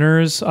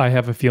listeners, I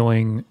have a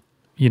feeling,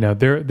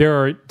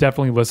 there are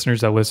definitely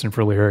listeners that listen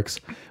for lyrics,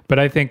 but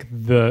I think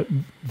the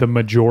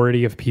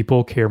majority of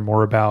people care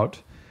more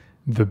about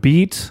the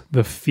beat,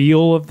 the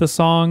feel of the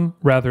song,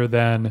 rather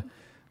than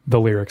the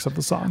lyrics of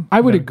the song.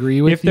 I would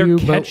agree with you.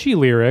 If they're catchy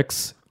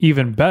lyrics,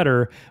 even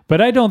better, but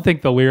I don't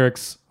think the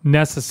lyrics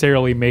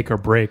necessarily make or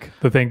break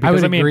the thing.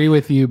 Because, I would agree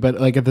with you,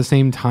 but like at the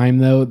same time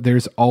though,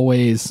 there's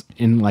always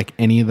in like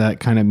any of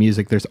that kind of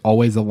music, there's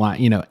always a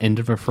line, end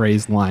of a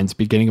phrase lines,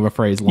 beginning of a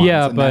phrase lines.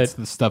 Yeah, and but that's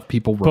the stuff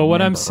people remember. But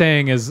what I'm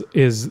saying is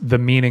the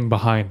meaning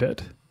behind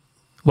it.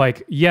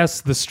 Like,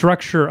 yes, the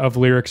structure of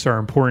lyrics are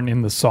important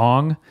in the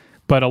song,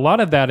 but a lot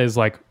of that is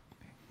like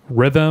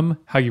rhythm,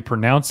 how you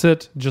pronounce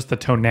it, just the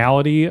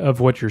tonality of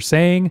what you're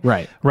saying,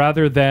 right?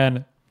 Rather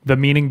than the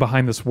meaning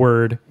behind this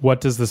word. What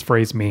does this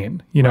phrase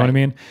mean? You know what I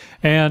mean?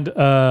 And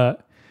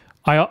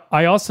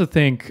I also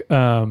think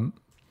to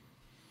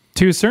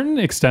a certain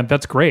extent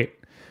that's great.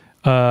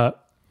 But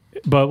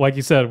like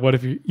you said, what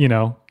if you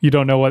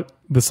don't know what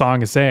the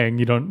song is saying?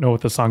 You don't know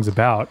what the song's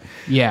about.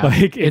 Yeah,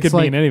 like it could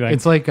mean anything.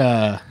 It's like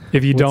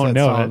if you don't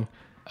know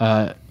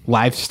it,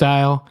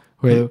 Lifestyle.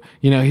 Where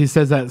he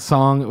says that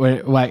song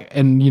where like,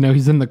 and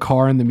he's in the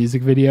car in the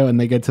music video and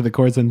they get to the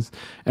chorus and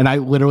I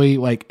literally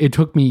like it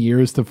took me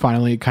years to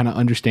finally kind of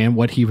understand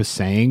what he was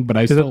saying, but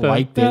I still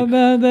liked it.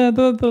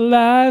 The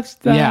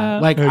lifestyle. Yeah,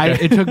 like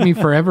it took me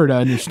forever to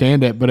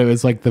understand it, but it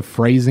was like the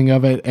phrasing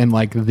of it and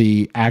like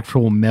the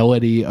actual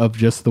melody of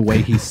just the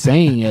way he's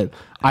saying it.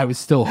 I was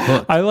still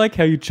hooked. I like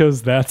how you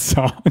chose that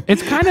song.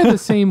 It's kind of the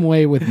same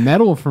way with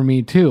metal for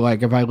me too.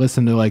 Like if I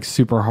listen to like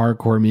super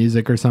hardcore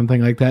music or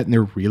something like that and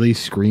they're really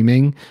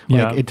screaming,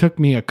 like it took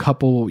me a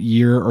couple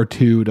year or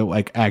two to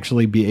like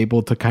actually be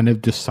able to kind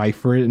of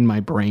decipher it in my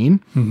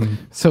brain. Mm-hmm.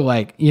 So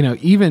like,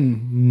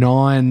 even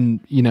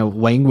non,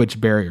 language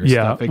barrier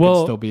stuff, it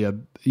could still be a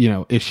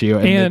issue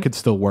and it could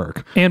still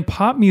work. And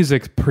pop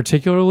music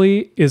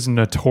particularly is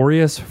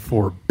notorious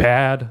for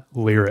bad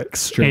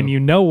lyrics. And you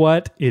know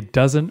what? It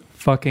doesn't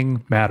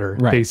fucking matter.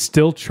 Right. They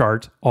still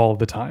chart all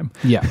the time.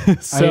 Yeah.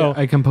 So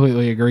I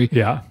completely agree.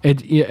 Yeah.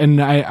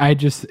 And I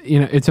just,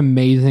 it's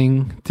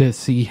amazing to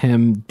see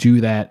him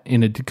do that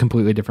in a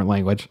completely different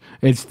language.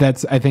 I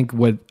think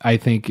what I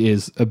think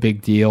is a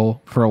big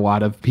deal for a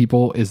lot of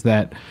people is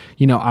that,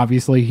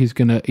 obviously he's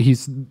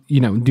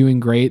doing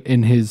great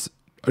in his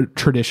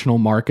traditional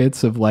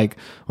markets of like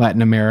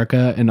Latin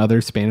America and other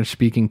Spanish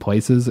speaking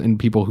places and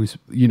people who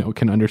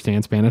can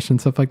understand Spanish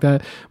and stuff like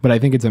that. But I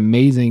think it's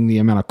amazing the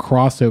amount of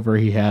crossover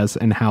he has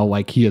and how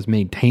like he has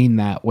maintained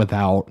that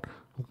without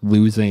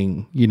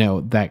losing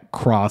that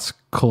cross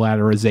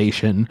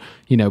collateralization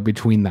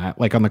between that,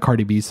 like on the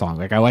Cardi B song.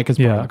 Like I like his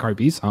part on the Cardi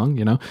B song,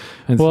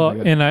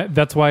 and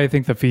that's why I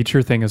think the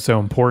feature thing is so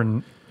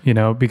important,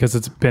 because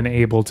it's been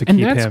able to keep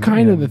him. And that's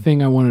kind of the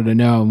thing I wanted to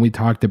know, and we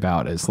talked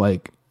about is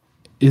like,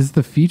 is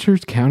the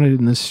features counted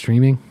in this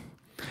streaming?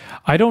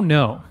 I don't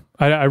know.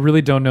 I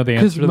really don't know the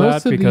answer to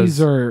that because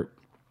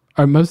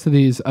most of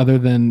these, other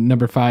than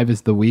number 5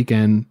 is The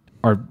Weeknd,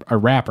 are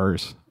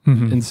rappers.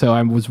 Mm-hmm. And so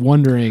I was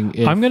wondering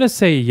if... I'm going to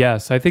say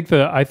yes. I think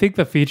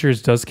the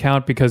features does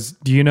count because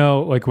do you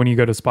know, like when you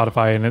go to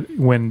Spotify and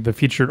when the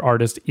featured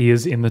artist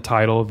is in the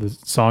title of the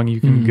song, you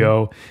can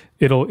go,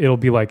 it'll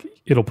be like,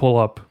 it'll pull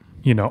up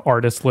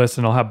artist list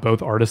and I'll have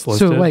both artists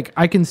listed. So like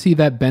I can see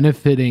that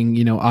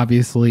benefiting,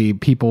 obviously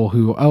people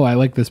who, I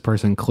like this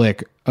person,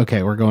 click,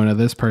 okay, we're going to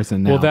this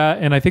person now. Well,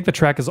 and I think the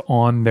track is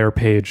on their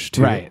page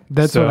too. Right.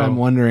 That's what I'm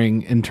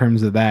wondering in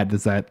terms of that.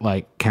 Does that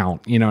like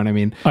count? You know what I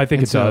mean? I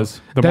think it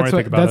does. The more I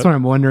think about it. That's what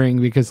I'm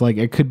wondering because like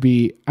it could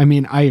be,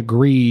 I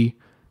agree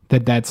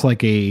that that's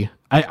like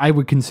I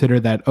would consider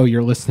that,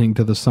 you're listening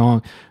to the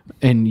song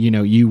and,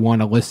 you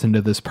want to listen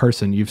to this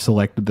person. You've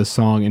selected this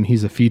song and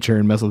he's a feature.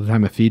 And most of the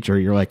time a feature,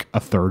 you're like a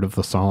third of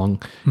the song,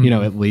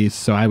 at least.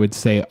 So I would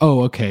say,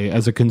 okay,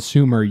 as a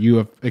consumer, you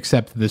have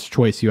accepted this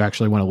choice. You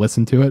actually want to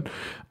listen to it.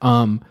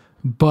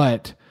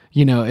 But,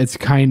 that's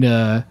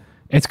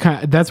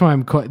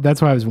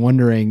why I was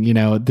wondering,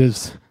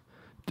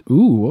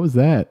 what was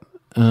that?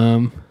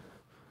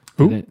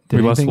 Did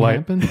we lost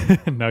light.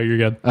 Happen? No, you're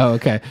good. Oh,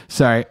 okay.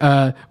 Sorry.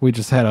 We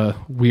just had a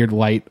weird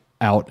light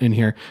out in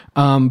here.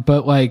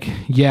 But like,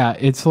 yeah,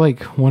 it's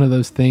like one of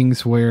those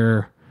things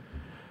where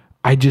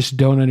I just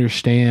don't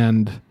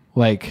understand.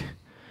 Like,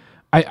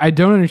 I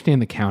don't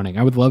understand the counting.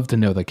 I would love to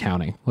know the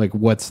counting. Like,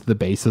 what's the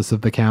basis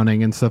of the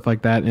counting and stuff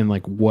like that, and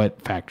like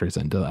what factors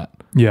into that.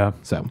 Yeah.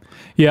 So.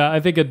 Yeah, I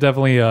think it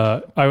definitely.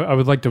 I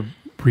would like to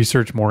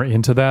research more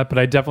into that, but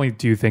I definitely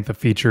do think the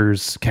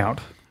features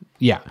count.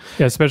 Yeah,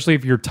 especially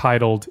if you're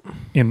titled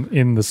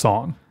in the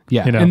song.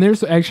 Yeah, and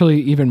there's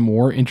actually even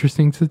more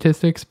interesting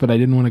statistics, but I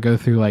didn't want to go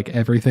through like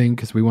everything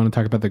because we want to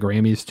talk about the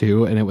Grammys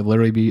too, and it would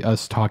literally be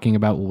us talking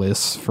about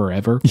lists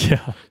forever.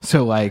 Yeah.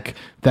 So like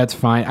that's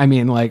fine. I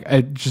mean, like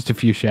just a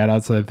few shout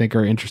outs that I think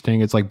are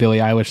interesting. It's like Billie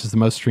Eilish is the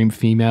most streamed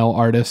female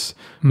artist,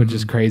 which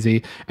is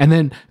crazy. And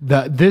then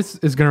this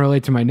is going to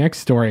relate to my next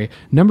story.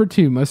 Number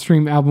 2 most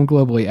streamed album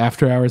globally,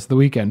 After Hours, The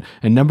Weeknd,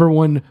 and number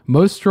 1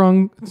 most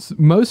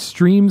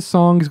streamed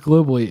songs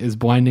globally is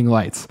Blinding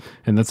Lights,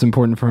 and that's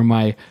important for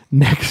my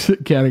next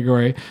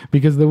category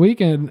because The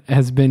Weeknd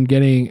has been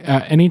getting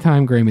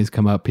anytime Grammys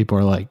come up, people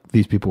are like,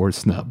 these people were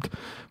snubbed,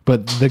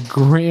 but the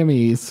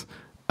Grammys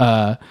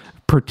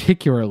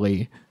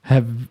particularly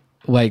have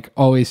like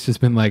always just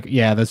been like,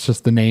 yeah, that's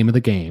just the name of the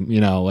game,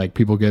 like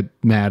people get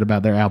mad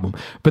about their album.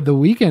 But The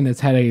Weeknd has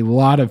had a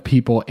lot of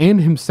people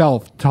and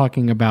himself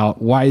talking about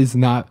why is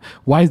The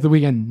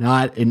Weeknd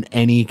not in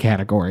any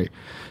category.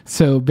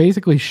 So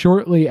basically,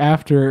 shortly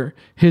after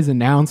his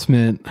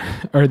announcement,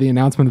 or the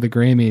announcement of the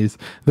Grammys,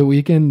 The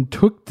Weeknd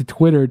took to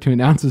Twitter to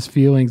announce his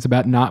feelings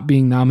about not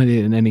being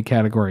nominated in any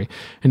category.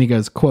 And he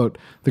goes, quote,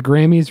 "The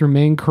Grammys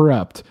remain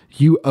corrupt.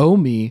 You owe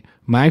me,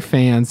 my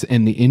fans,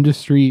 and the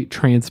industry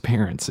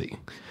transparency."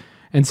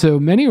 And so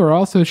many were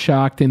also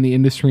shocked in the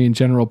industry and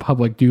general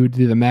public due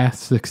to the mass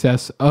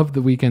success of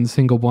The Weeknd's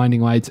single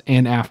Blinding Lights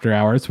and After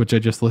Hours, which I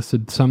just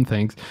listed some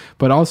things.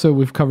 But also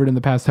we've covered in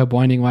the past how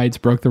Blinding Lights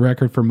broke the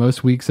record for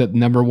most weeks at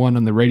number 1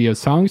 on the radio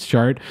songs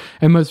chart.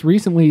 And most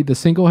recently, the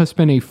single has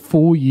spent a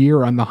full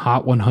year on the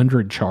Hot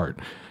 100 chart.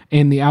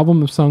 And the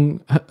album of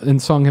song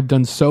have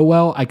done so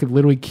well, I could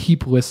literally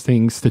keep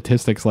listing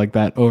statistics like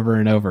that over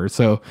and over.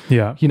 So,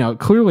 yeah,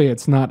 clearly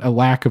it's not a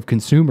lack of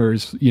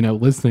consumers,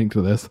 listening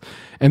to this.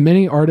 And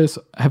many artists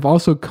have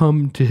also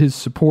come to his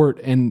support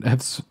and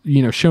have,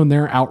 shown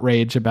their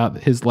outrage about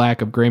his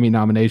lack of Grammy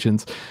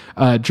nominations.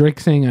 Drake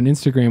saying on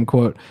Instagram,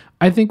 quote,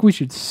 I think we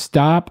should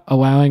stop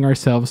allowing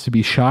ourselves to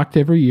be shocked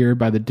every year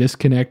by the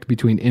disconnect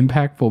between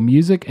impactful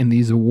music and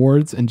these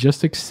awards and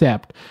just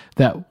accept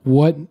that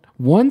what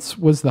once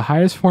was the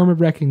highest form of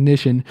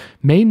recognition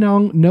may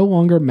no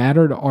longer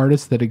matter to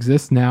artists that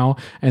exist now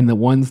and the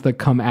ones that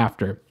come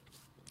after.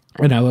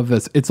 And I love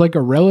this. It's like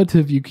a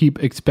relative you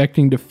keep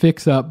expecting to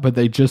fix up, but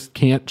they just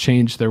can't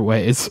change their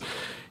ways.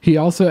 He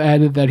also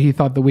added that he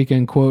thought The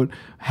Weeknd, quote,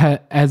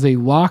 as a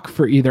lock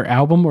for either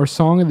album or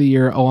song of the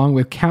year, along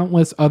with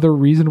countless other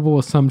reasonable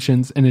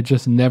assumptions, and it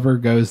just never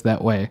goes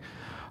that way.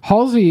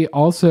 Halsey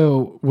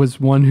also was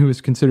one who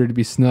was considered to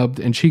be snubbed,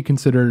 and she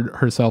considered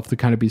herself to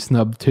kind of be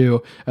snubbed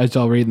too, as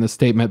I'll read in the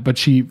statement. But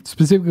she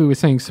specifically was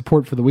saying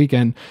support for The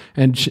Weeknd,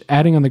 and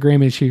adding on the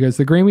Grammys, she goes,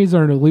 "The Grammys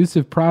are an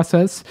elusive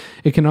process.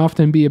 It can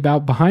often be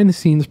about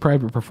behind-the-scenes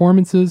private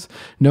performances,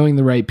 knowing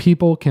the right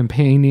people,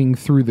 campaigning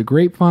through the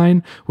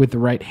grapevine with the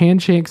right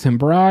handshakes and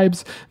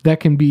bribes that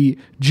can be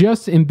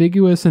just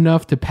ambiguous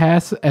enough to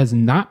pass as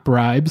not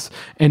bribes.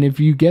 And if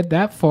you get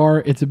that far,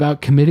 it's about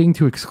committing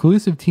to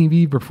exclusive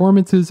TV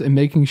performances and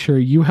making sure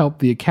you help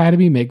the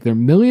Academy make their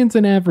millions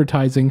in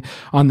advertising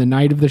on the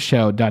night of the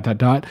show, ...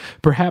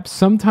 Perhaps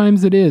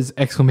sometimes it is, !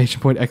 But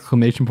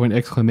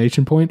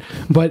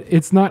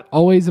it's not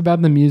always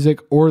about the music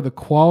or the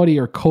quality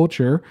or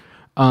culture."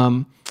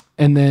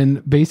 And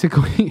then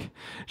basically,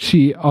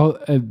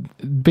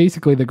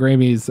 basically the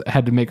Grammys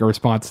had to make a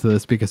response to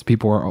this because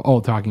people were all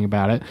talking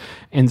about it.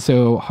 And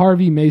so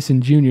Harvey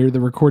Mason Jr.,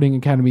 the Recording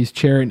Academy's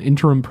chair and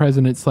interim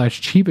president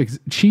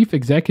 / chief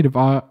executive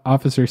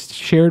officer,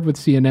 shared with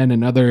CNN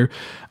and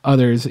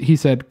others. He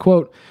said,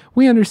 quote,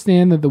 "We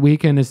understand that The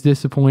Weeknd is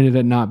disappointed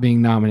at not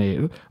being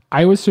nominated.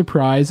 I was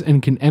surprised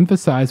and can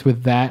emphasize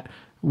with that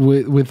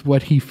with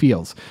what he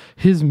feels.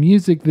 His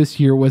music this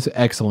year was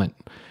excellent."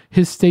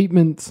 His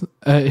statement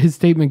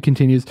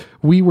continues,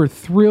 "We were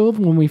thrilled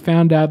when we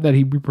found out that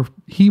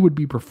he would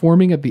be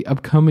performing at the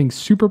upcoming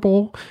Super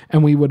Bowl,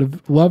 and we would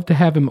have loved to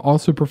have him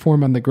also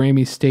perform on the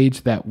Grammy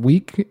stage the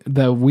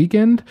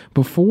weekend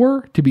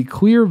before. To be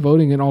clear,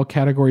 voting in all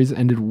categories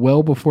ended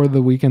well before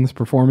The Weeknd's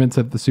performance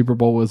at the Super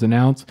Bowl was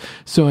announced,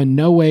 so in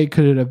no way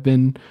could it have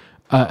been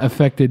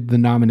affected the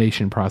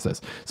nomination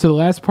process." So the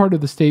last part of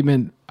the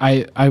statement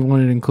I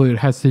wanted to include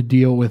has to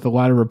deal with a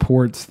lot of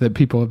reports that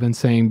people have been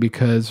saying,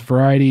 because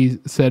Variety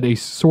said a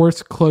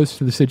source close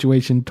to the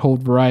situation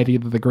told Variety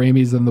that the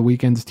Grammys and The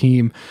Weeknd's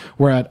team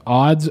were at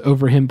odds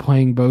over him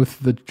playing both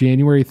the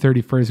January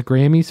 31st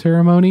Grammy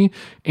ceremony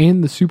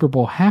and the Super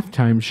Bowl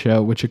halftime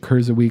show, which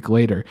occurs a week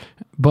later.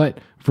 But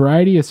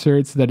Variety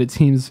asserts that it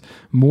seems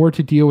more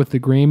to deal with the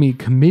Grammy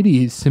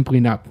committees simply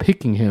not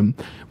picking him,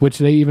 which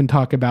they even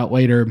talk about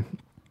later,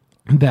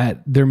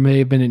 that there may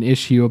have been an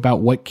issue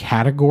about what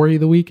category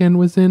The Weeknd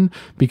was in,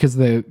 because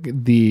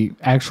the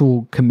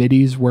actual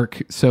committees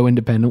work so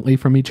independently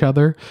from each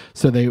other.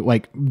 So they,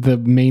 like, the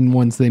main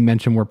ones they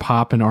mentioned were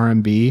pop and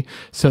R&B.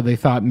 So they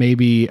thought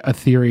maybe a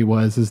theory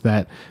is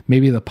that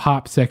maybe the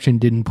pop section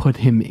didn't put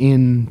him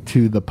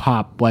into the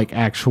pop, like,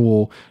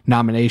 actual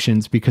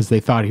nominations because they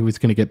thought he was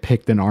going to get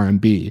picked in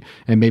R&B,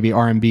 and maybe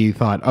R&B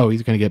thought, oh,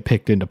 he's going to get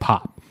picked into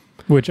pop.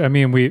 Which, I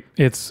mean,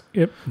 it's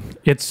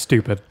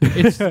stupid.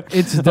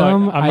 It's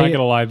dumb. I'm not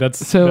gonna lie.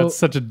 That's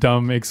such a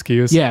dumb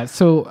excuse. Yeah.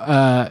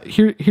 So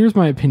here's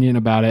my opinion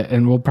about it,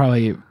 and we'll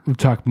probably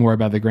talk more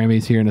about the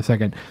Grammys here in a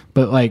second.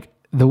 But like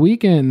The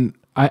Weeknd,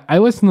 I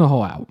listened to the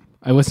whole album.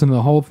 I listened to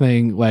the whole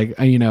thing, like,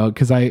 you know,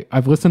 because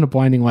I've listened to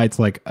Blinding Lights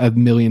like a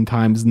million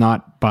times,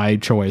 not by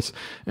choice,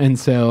 and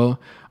so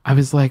I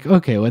was like,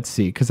 okay, let's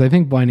see, because I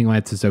think Blinding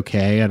Lights is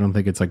okay. I don't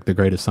think it's like the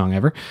greatest song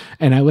ever.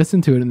 And I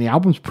listened to it, and the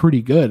album's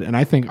pretty good. And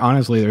I think,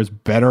 honestly, there's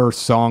better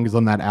songs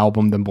on that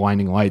album than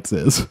Blinding Lights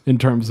is in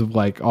terms of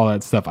like all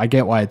that stuff. I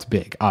get why it's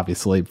big,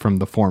 obviously, from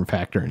the form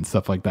factor and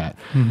stuff like that.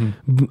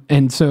 Mm-hmm.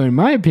 And so, in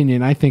my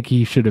opinion, I think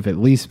he should have at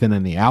least been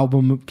in the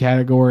album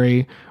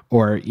category,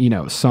 or, you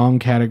know, song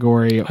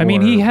category. I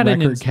mean, he had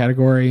record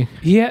category.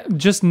 He had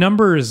just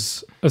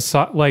numbers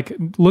aside, like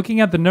looking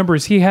at the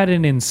numbers, he had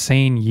an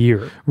insane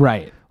year.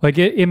 Right. Like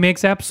it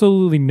makes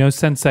absolutely no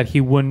sense that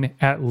he wouldn't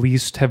at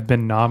least have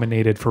been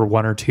nominated for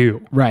one or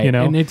two. Right. You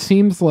know? And it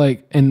seems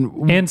like,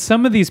 and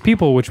some of these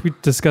people, which we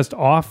discussed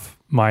off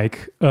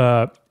mic,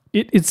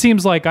 it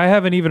seems like I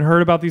haven't even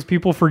heard about these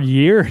people for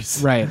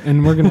years. Right.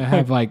 And we're going to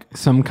have like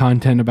some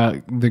content about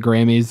the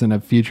Grammys in a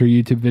future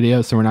YouTube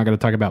video. So we're not going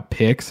to talk about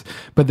picks,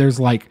 but there's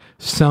like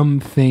some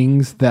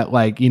things that,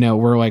 like, you know,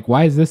 we're like,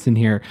 why is this in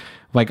here?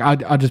 Like,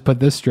 I'll just put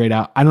this straight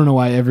out. I don't know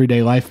why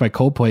Everyday Life by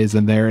Coldplay is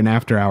in there and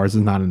After Hours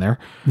is not in there.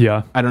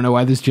 Yeah. I don't know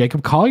why this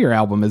Jacob Collier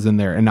album is in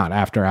there and not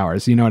After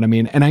Hours. You know what I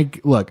mean? And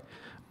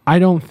I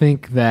don't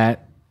think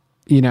that,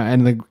 you know,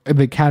 and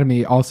the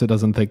Academy also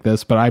doesn't think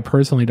this, but I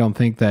personally don't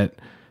think that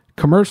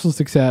commercial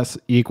success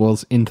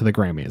equals into the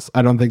Grammys.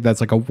 I don't think that's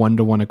like a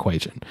 1-to-1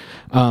 equation.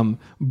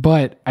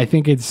 But I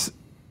think it's,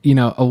 you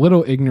know, a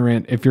little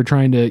ignorant if you're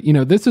trying to, you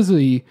know, this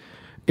is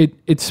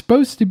it's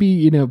supposed to be,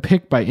 you know,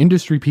 picked by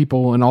industry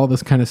people and all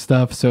this kind of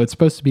stuff. So it's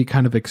supposed to be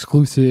kind of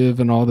exclusive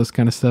and all this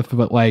kind of stuff.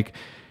 But like,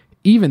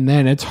 even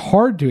then, it's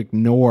hard to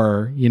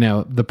ignore,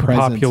 the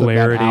presence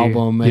popularity of that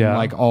album and yeah.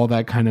 like all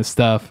that kind of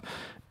stuff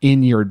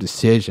in your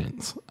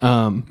decisions.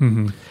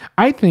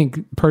 I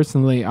think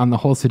personally on the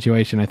whole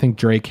situation, I think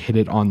Drake hit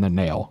it on the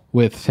nail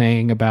with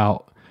saying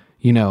about,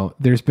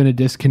 there's been a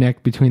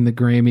disconnect between the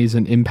Grammys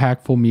and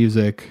impactful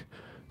music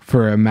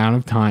for an amount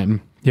of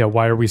time. Yeah,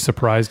 why are we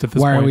surprised at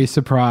this point? Why are we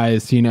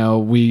surprised?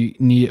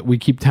 We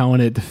keep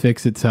telling it to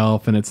fix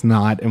itself and it's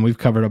not. And we've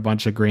covered a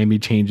bunch of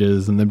Grammy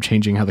changes and them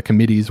changing how the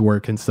committees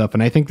work and stuff.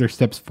 And I think there's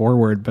steps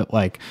forward, but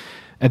like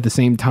at the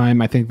same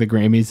time, I think the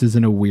Grammys is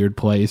in a weird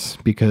place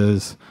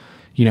because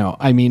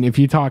if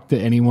you talk to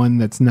anyone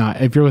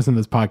if you're listening to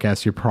this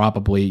podcast, you're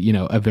probably,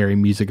 a very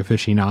music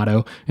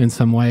aficionado in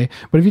some way.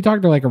 But if you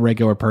talk to like a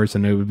regular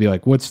person, it would be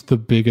like, what's the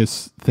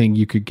biggest thing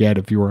you could get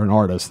if you were an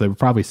artist? They would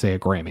probably say a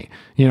Grammy.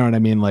 You know what I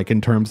mean? Like in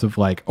terms of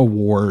like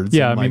awards.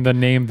 Yeah, and, the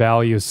name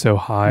value is so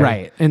high.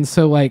 Right. And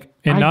so like...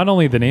 And not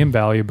only the name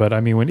value, but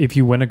if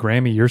you win a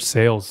Grammy, your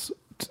sales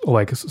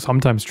like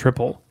sometimes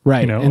triple.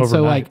 Right. And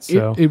overnight,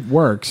 so like it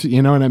works,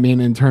 you know what I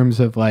mean? In terms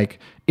of like,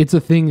 it's a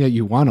thing that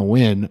you want to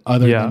win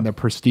other than the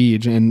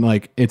prestige and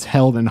like it's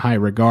held in high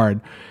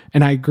regard.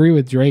 And I agree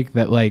with Drake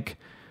that like,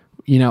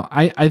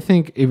 I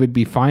think it would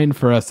be fine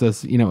for us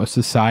as, a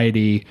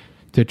society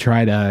to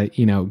try to,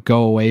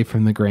 go away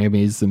from the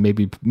Grammys and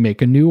maybe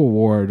make a new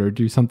award or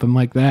do something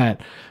like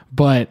that.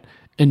 But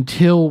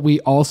until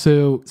we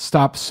also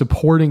stop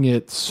supporting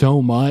it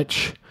so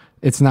much,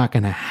 it's not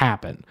going to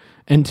happen.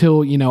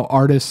 Until,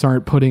 artists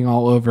aren't putting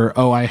all over,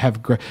 I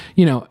have,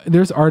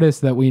 there's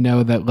artists that we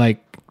know that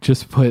like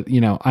just put,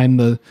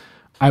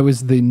 I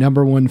was the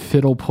number one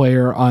fiddle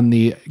player on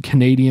the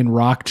Canadian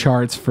rock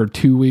charts for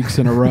 2 weeks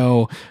in a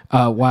row,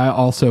 while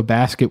also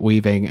basket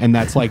weaving. And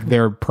that's like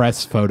their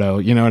press photo.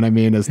 You know what I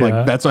mean? It's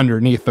like, that's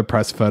underneath the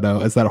press photo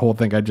is that whole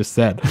thing I just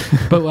said.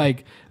 But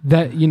like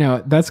that,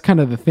 that's kind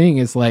of the thing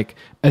is like,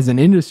 as an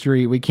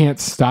industry, we can't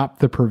stop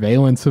the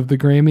prevalence of the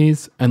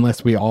Grammys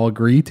unless we all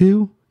agree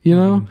to.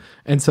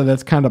 And so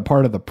that's kind of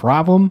part of the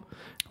problem.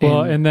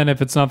 Well, and then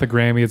if it's not the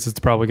Grammys, it's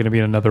probably going to be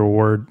another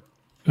award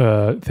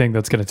thing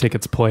that's going to take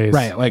its place.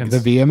 Right, like the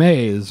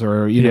VMAs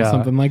or,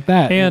 something like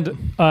that.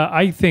 And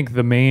I think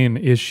the main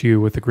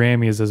issue with the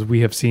Grammys, as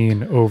we have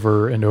seen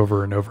over and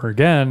over and over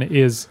again,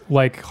 is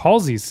like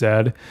Halsey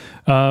said,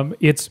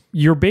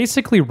 you're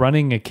basically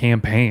running a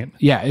campaign.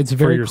 Yeah, it's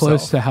very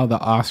close to how the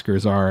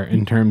Oscars are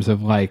in terms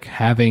of like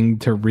having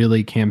to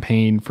really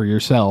campaign for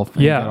yourself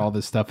and get all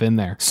this stuff in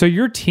there. So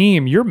your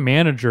team, your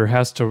manager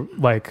has to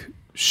like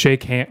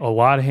shake a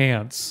lot of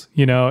hands,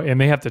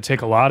 and they have to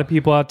take a lot of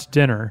people out to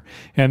dinner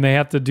and they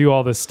have to do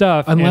all this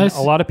stuff. Unless,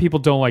 and a lot of people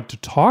don't like to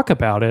talk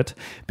about it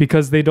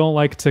because they don't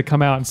like to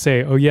come out and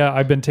say, oh yeah,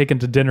 I've been taken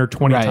to dinner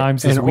 20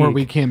 times this week. Or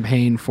we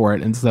campaign for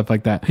it and stuff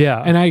like that.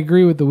 Yeah. And I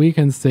agree with the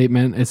Weeknd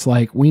statement. It's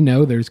like, we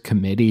know there's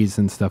committees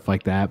and stuff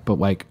like that, but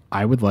like,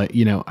 I would like,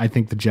 I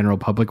think the general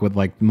public would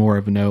like more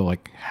of a know,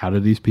 like, how do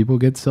these people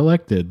get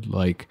selected?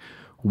 Like,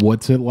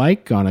 what's it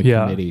like on a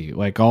committee?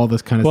 Like all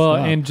this kind of stuff. Well,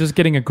 and just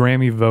getting a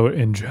Grammy vote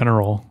in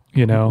general,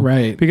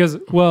 Right. Because,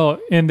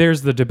 and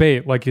there's the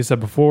debate, like you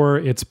said before,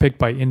 it's picked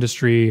by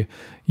industry,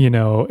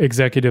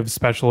 executive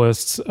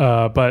specialists.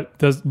 But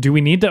do we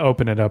need to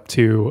open it up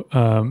to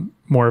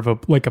more of a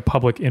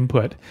public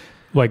input?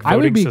 Like voting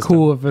I would be system?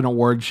 Cool if an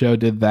award show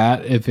did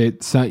that. If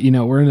it's,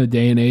 we're in a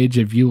day and age,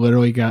 if you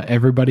literally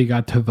everybody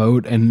got to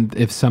vote and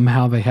if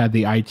somehow they had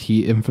the IT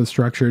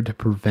infrastructure to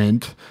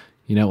prevent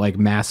like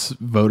mass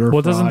voter fraud.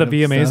 Well, doesn't the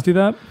VMAs do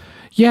that?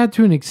 Yeah,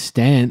 to an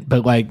extent,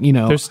 but like,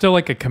 there's still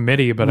like a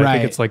committee, but I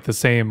think it's like the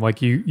same.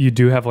 Like you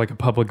do have like a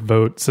public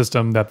vote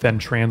system that then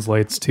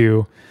translates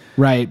to.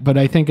 Right. But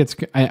I think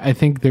I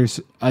think there's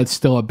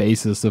still a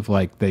basis of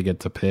like, they get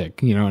to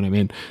pick, you know what I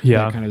mean?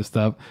 Yeah. That kind of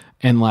stuff.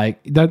 And like,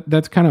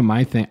 that's kind of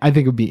my thing. I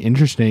think it would be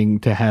interesting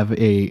to have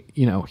a,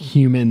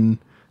 human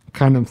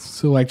kind of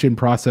selection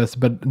process,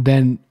 but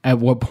then at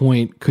what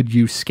point could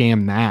you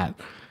scam that?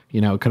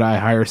 Could I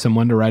hire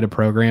someone to write a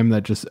program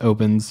that just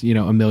opens,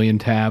 a million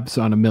tabs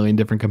on a million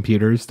different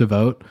computers to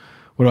vote?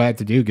 What do I have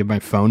to do? Give my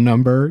phone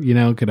number?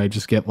 Could I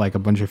just get like a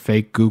bunch of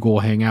fake Google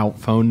Hangout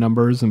phone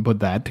numbers and put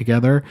that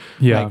together?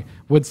 Yeah. Like,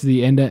 what's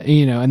the end of,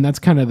 and that's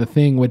kind of the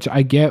thing, which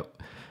I get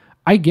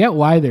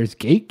why there's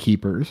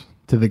gatekeepers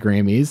to the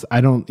Grammys.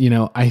 I don't,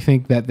 I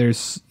think that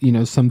there's,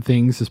 some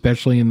things,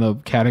 especially in the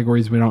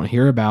categories we don't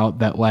hear about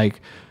that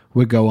like,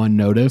 would go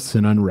unnoticed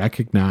and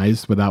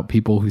unrecognized without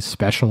people who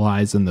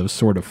specialize in those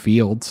sort of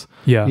fields.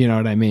 Yeah. You know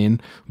what I mean?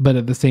 But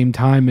at the same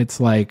time, it's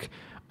like,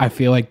 I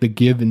feel like the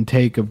give and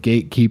take of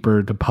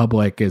gatekeeper to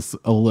public is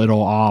a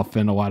little off.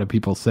 And a lot of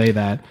people say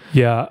that.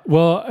 Yeah.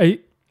 Well, I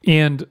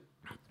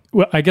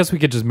guess we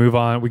could just move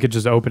on. We could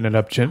just open it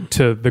up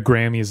to the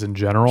Grammys in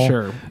general.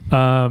 Sure.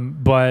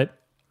 But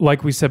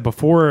like we said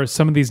before,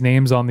 some of these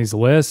names on these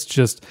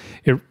lists,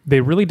 they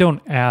really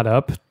don't add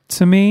up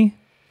to me.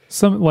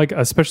 Some like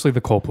especially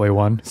the Coldplay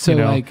one, so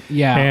like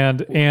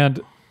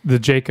and the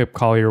Jacob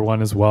Collier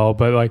one as well.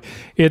 But like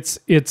it's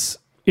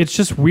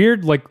just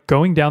weird like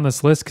going down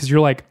this list because you're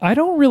like I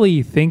don't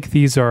really think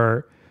these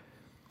are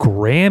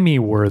Grammy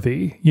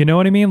worthy. You know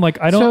what I mean? Like,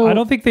 I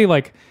don't think they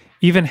like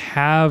even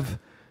have,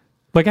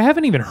 like, I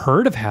haven't even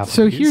heard of half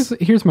So of these.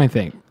 here's my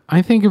thing.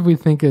 I think if we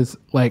think the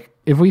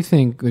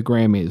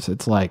Grammys,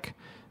 it's like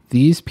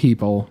these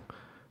people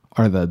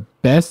are the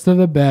best of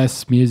the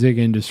best music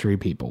industry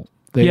people.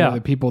 They are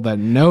the people that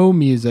know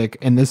music,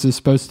 and this is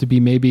supposed to be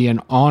maybe an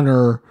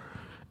honor.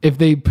 If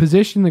they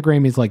position the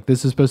Grammys like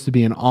this is supposed to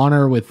be an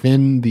honor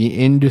within the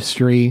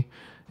industry,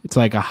 it's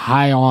like a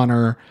high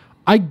honor.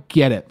 I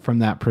get it from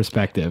that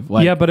perspective.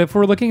 Like, yeah, but if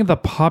we're looking at the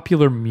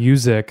popular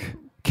music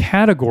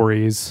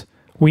categories,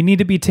 we need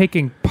to be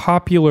taking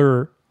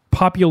popularity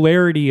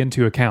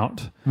into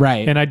account.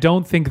 Right. And I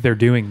don't think they're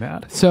doing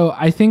that. So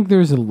I think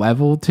there's a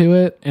level to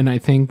it, and I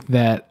think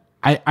that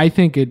I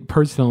think it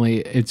personally,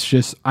 it's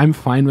just, I'm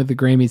fine with the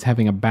Grammys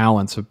having a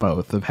balance of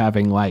both, of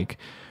having like,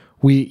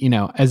 we,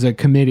 as a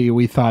committee,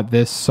 we thought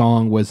this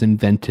song was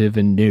inventive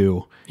and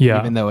new. Yeah.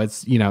 Even though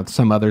it's,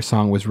 some other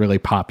song was really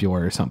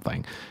popular or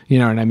something. You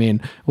know what I mean?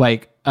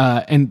 Like,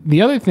 and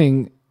the other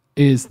thing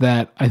is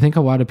that I think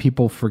a lot of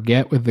people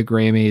forget with the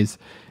Grammys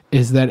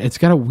is that it's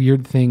got a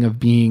weird thing of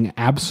being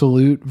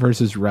absolute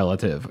versus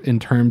relative in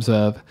terms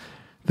of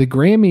the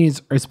Grammys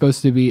are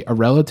supposed to be a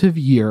relative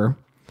year,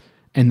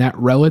 and that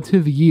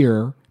relative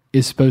year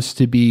is supposed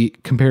to be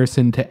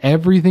comparison to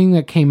everything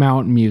that came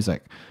out in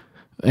music.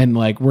 And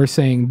like, we're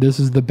saying this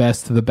is the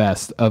best of the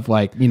best of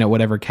like,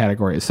 whatever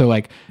category. So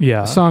like,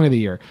 song of the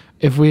year.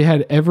 If we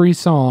had every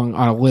song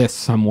on a list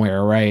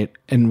somewhere, right,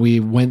 and we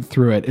went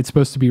through it, it's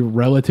supposed to be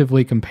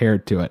relatively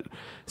compared to it.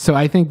 So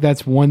I think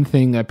that's one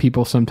thing that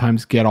people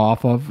sometimes get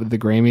off of the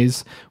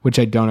Grammys, which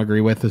I don't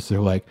agree with, is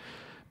they're like,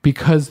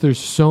 because there's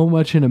so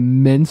much, an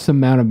immense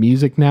amount of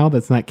music now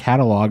that's not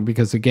cataloged,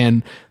 because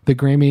again, the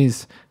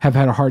Grammys have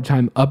had a hard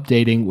time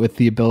updating with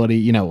the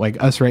ability,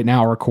 like us right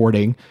now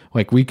recording,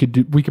 like we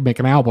could make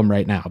an album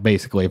right now,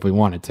 basically, if we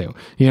wanted to,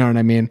 you know what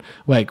I mean?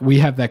 Like, we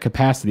have that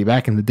capacity.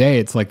 Back in the day,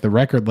 it's like the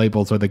record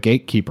labels are the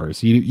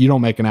gatekeepers. You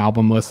don't make an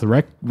album unless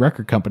the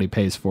record company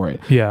pays for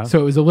it. Yeah. So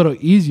it was a little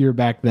easier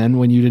back then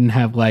when you didn't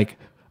have like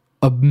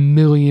a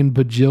million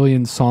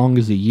bajillion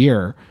songs a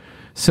year.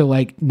 So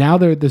like, now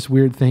they're at this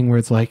weird thing where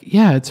it's like,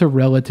 yeah, it's a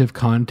relative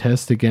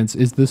contest against,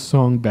 is this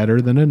song better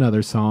than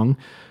another song?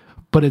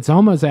 But it's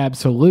almost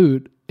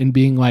absolute in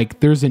being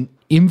like, there's an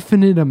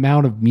infinite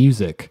amount of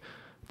music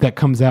that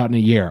comes out in a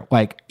year.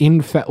 Like,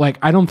 in fact, like,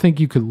 I don't think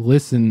you could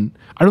listen.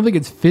 I don't think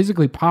it's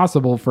physically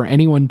possible for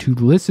anyone to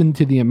listen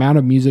to the amount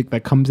of music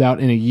that comes out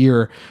in a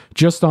year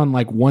just on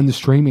like one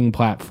streaming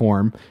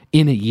platform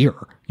in a year.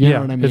 You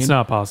know what I mean? It's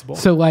not possible.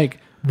 So like,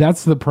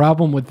 that's the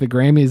problem with the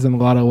Grammys in a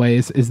lot of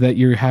ways, is that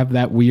you have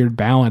that weird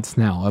balance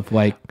now of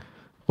like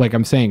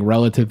I'm saying,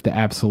 relative to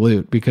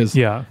absolute, because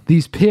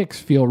these picks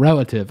feel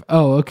relative.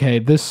 Oh, okay,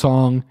 this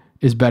song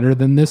is better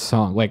than this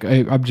song. Like,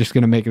 I'm just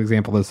going to make an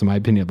example of this in my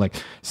opinion. Like,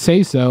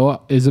 Say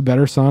So is a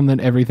better song than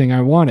Everything I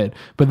Wanted.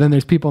 But then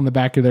there's people in the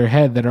back of their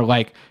head that are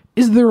like,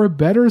 is there a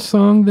better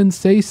song than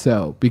Say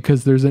So?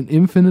 Because there's an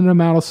infinite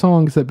amount of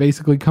songs that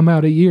basically come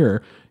out a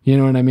year. You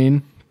know what I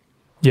mean?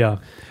 Yeah,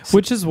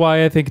 which is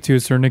why I think to a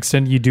certain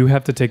extent you do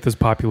have to take those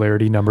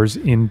popularity numbers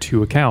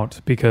into account,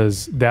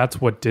 because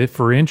that's what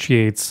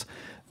differentiates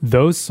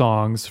those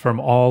songs from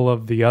all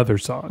of the other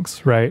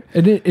songs, right?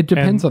 And it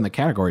depends on the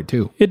category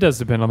too. It does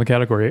depend on the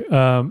category.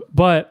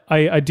 But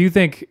I do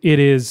think it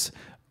is,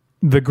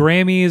 the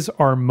Grammys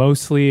are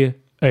mostly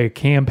a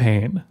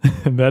campaign.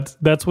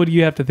 That's what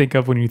you have to think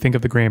of when you think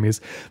of the Grammys.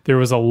 There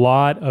was a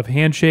lot of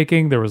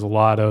handshaking. There was a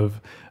lot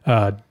of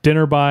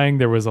dinner buying.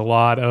 There was a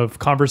lot of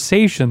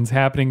conversations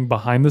happening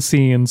behind the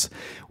scenes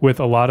with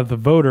a lot of the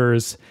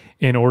voters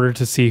in order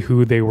to see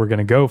who they were going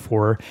to go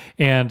for.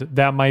 And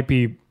that might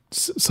be,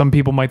 some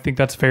people might think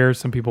that's fair.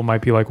 Some people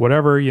might be like,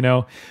 whatever,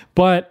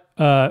 But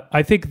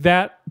I think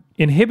that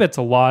inhibits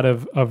a lot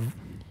of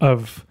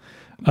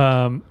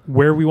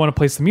where we want to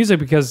place the music,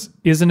 because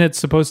isn't it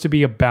supposed to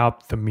be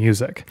about the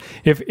music?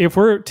 If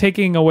we're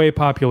taking away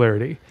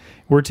popularity,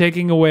 we're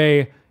taking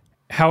away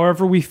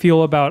however we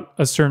feel about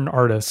a certain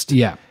artist.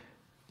 Yeah.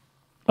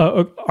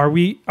 Are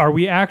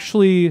we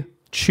actually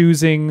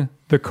choosing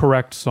the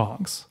correct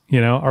songs?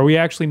 Are we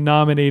actually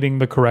nominating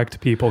the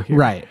correct people here?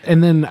 Right.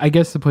 And then I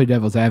guess to play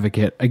devil's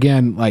advocate,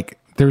 again, like,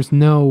 there's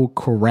no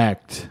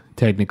correct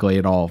technically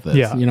at all of this.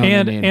 Yeah. You know what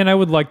I mean? And I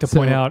would like to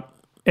point out,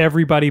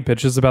 everybody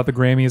bitches about the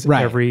Grammys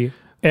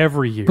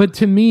every year. But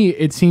to me,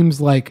 it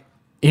seems like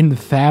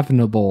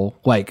unfathomable,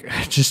 like,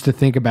 just to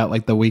think about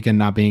like The Weeknd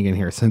not being in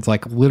here, since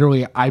like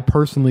literally I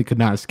personally could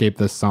not escape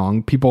this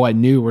song. People I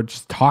knew were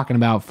just talking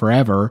about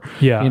forever.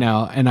 Yeah.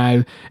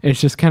 And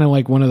it's just kind of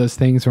like one of those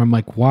things where I'm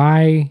like,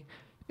 why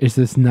is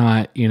this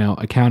not,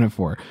 accounted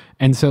for?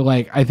 And so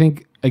like, I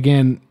think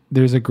again,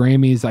 there's a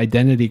Grammys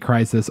identity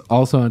crisis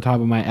also on top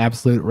of my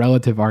absolute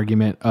relative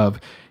argument of,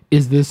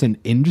 is this an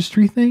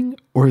industry thing,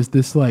 or is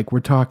this like, we're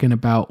talking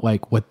about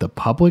like what the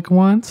public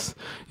wants?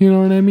 You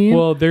know what I mean?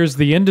 Well, there's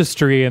the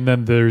industry, and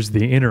then there's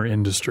the inner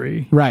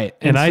industry. Right.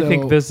 And I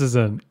think this is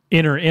an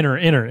inner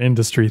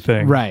industry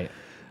thing. Right.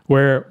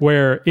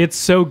 where it's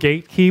so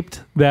gatekeeped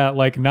that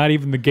like not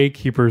even the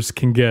gatekeepers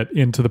can get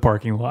into the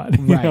parking lot.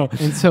 You know?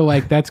 And so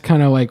like that's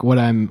kind of like what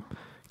I'm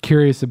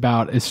curious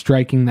about is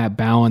striking that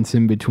balance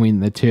in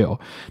between the two.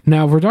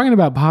 Now, if we're talking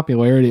about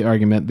popularity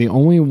argument, the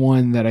only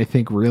one that I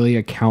think really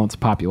accounts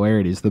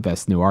popularity is the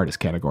best new artist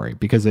category,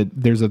 because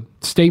there's a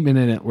statement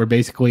in it where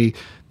basically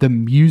the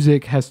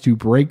music has to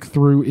break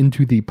through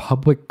into the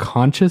public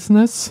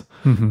consciousness.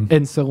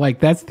 And so like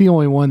that's the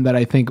only one that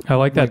I think I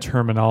like that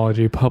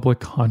terminology,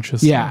 public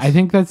consciousness. Yeah, I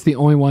think that's the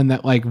only one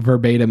that like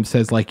verbatim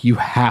says like you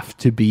have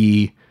to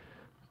be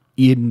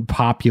in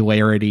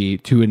popularity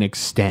to an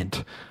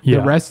extent.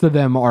 The rest of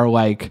them are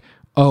like,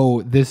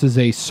 oh, this is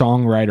a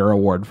songwriter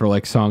award for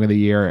like song of the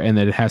year, and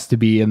that it has to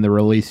be in the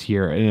release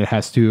year, and it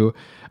has to,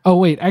 oh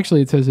wait,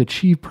 actually it says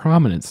achieve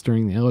prominence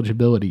during the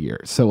eligibility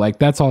year. So like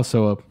that's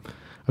also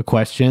a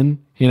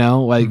question, you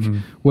know, like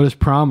what is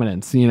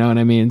prominence, you know what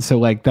I mean? So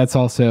like that's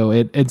also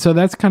it. And so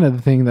that's kind of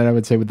the thing that I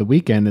would say with The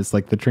Weeknd is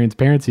like the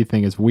transparency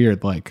thing is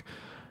weird. Like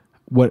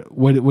what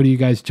do you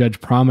guys judge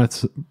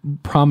prominence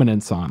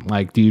on?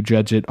 Like, do you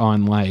judge it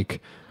on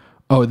like,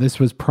 oh, this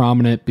was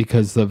prominent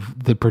because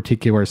of the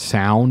particular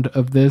sound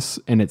of this,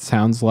 and it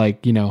sounds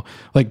like, you know,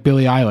 like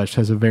Billie Eilish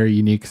has a very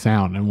unique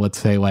sound, and let's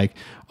say like,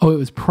 oh, it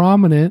was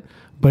prominent,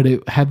 but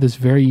it had this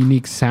very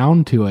unique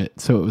sound to it,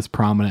 so it was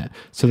prominent.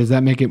 So does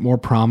that make it more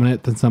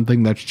prominent than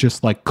something that's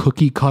just like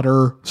cookie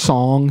cutter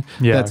song?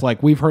 Yeah. That's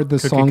like, we've heard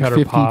this song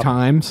 50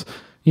 times.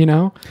 You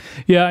know?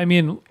 Yeah, I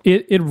mean,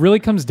 it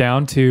really comes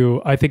down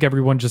to, I think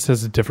everyone just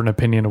has a different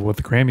opinion of what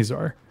the Grammys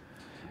are.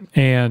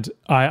 And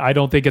I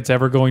don't think it's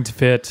ever going to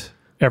fit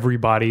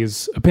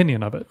everybody's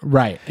opinion of it.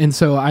 Right. And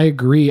so I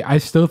agree. I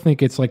still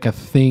think it's like a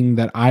thing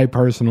that I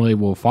personally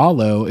will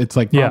follow. It's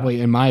like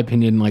probably, in my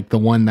opinion, like the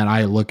one that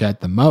I look at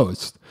the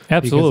most.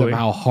 Absolutely. Because of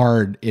how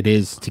hard it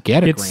is to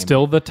get a Grammy. It's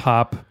still the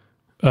top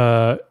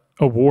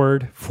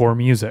award for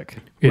music.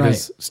 It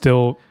is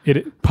still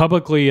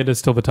publicly it is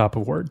still the top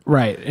award.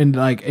 Right. And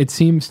like it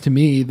seems to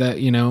me that,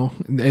 you know,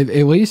 at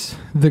least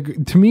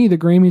to me the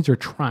Grammys are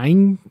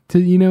trying to,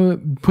 you know,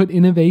 put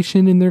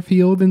innovation in their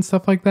field and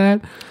stuff like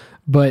that.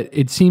 But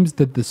it seems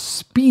that the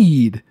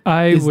speed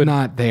is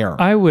not there.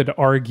 I would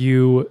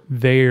argue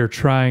they are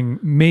trying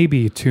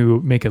maybe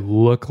to make it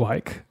look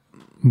like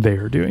they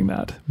are doing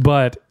that.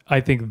 But I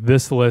think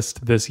this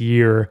list this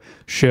year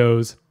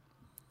shows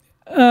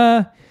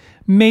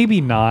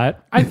maybe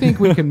not. I think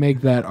we can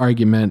make that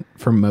argument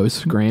for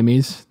most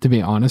Grammys, to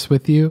be honest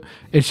with you.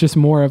 It's just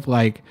more of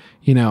like,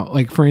 you know,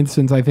 like for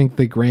instance, I think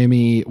the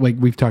Grammy, like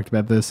we've talked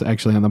about this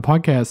actually on the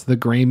podcast, the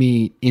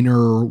Grammy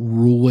inner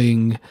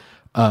ruling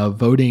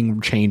voting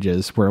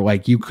changes where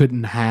like you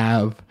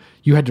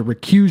had to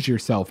recuse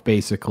yourself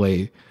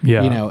basically,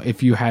 you know,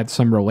 if you had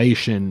some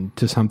relation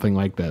to something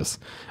like this.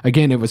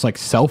 Again, it was like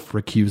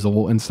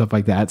self-recusal and stuff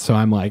like that. So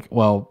I'm like,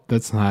 well,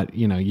 that's not,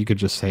 you know, you could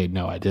just say,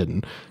 no, I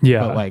didn't.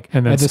 Yeah. But like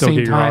and then at the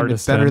same time,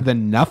 it's better in.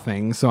 than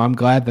nothing. So I'm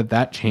glad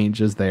that change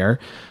is there.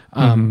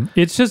 The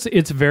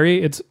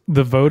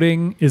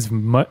voting is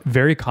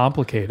very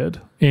complicated,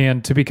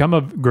 and to become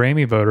a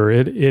Grammy voter,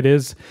 it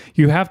is,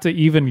 you have to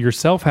even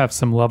yourself have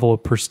some level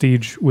of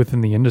prestige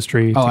within the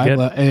industry.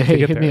 Hey,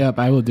 hit me up.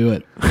 I will do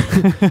it.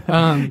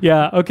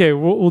 Yeah. Okay.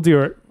 We'll do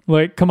it.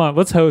 Like, come on,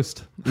 let's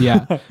host.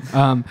 Yeah.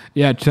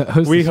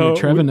 Host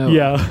Trevor Noah.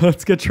 Yeah.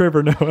 Let's get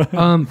Trevor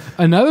Noah.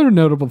 Another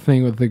notable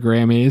thing with the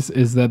Grammys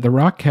is that the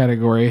rock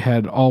category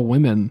had all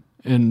women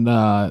in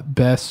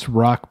best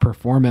rock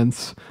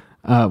performance,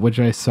 which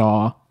I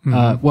saw.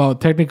 Well,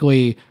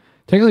 technically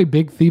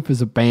Big Thief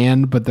is a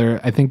band, but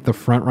I think the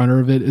front runner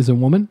of it is a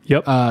woman.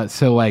 Yep.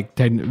 So like,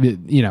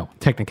 you know,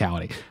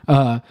 technicality.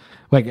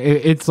 Like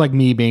it's like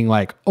me being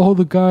like, all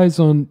the guys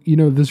on, you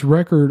know, this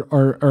record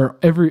are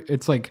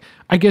it's like,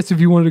 I guess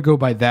if you wanted to go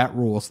by that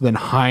rule, so then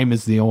Haim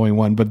is the only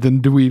one, but then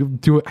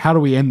how do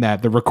we end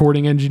that? The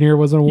recording engineer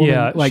wasn't a woman?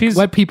 Yeah, like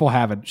let people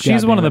have it.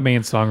 She's one of the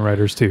main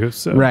songwriters too.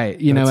 So right.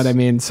 You know what I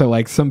mean? So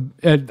like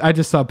I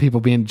just saw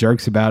people being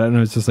jerks about it, and I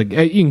was just like,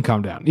 hey, you can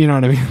calm down. You know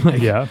what I mean?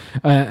 Like, yeah.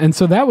 And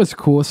so that was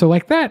cool. So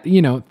like that,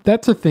 you know,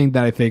 that's a thing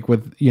that I think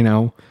with, you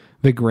know,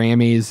 the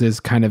Grammys is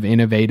kind of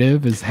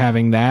innovative, is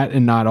having that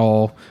and not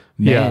all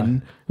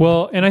men. Yeah.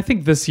 Well, and I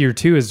think this year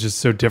too is just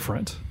so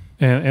different.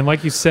 And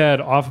like you said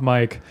off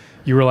mic,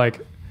 you were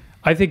like,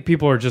 I think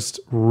people are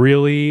just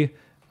really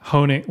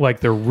honing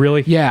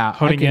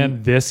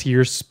in this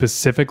year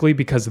specifically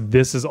because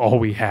this is all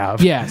we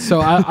have. Yeah. So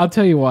I'll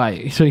tell you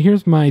why. So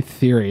here's my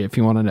theory, if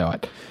you want to know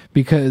it.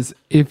 Because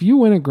if you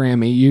win a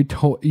Grammy, you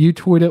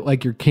tweet it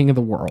like you're king of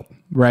the world,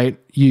 right?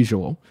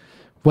 Usual.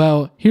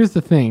 Well, here's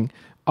the thing.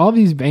 All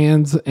these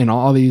bands and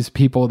all these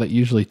people that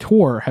usually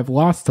tour have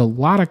lost a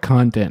lot of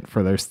content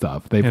for their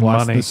stuff. They've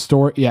lost the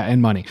story,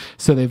 and money.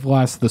 So they've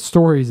lost the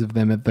stories of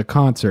them at the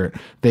concert.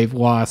 They've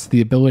lost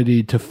the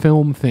ability to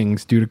film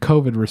things due to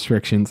COVID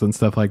restrictions and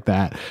stuff like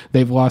that.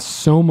 They've lost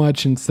so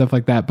much and stuff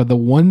like that. But the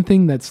one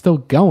thing that's still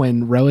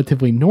going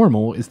relatively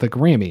normal is the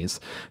Grammys.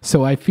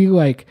 So I feel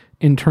like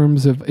in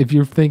terms of, if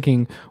you're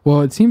thinking,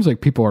 well, it seems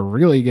like people are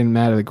really getting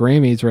mad at the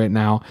Grammys right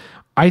now,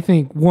 I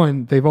think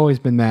one, they've always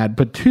been mad,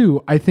 but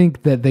two, I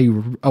think that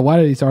a lot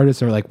of these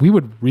artists are like, we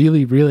would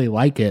really, really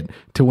like it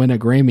to win a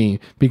Grammy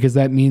because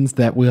that means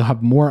that we'll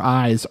have more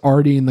eyes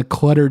already in the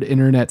cluttered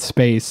internet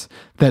space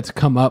that's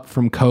come up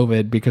from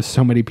COVID because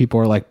so many people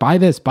are like, buy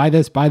this, buy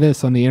this, buy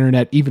this on the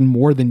internet, even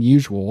more than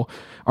usual,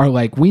 are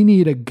like, we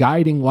need a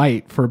guiding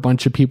light for a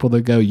bunch of people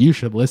to go, you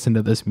should listen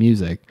to this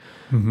music.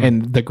 Mm-hmm.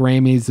 And the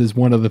Grammys is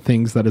one of the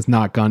things that has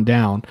not gone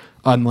down,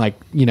 unlike,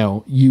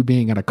 you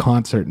being at a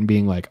concert and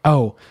being like,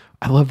 oh,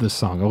 I love this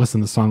song. I'll listen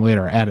to the song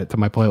later, add it to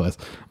my playlist.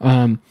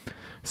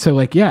 So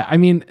like, yeah, I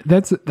mean,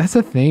 that's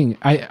a thing.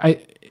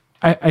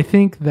 I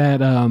think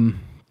that,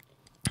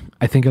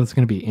 I think it's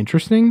going to be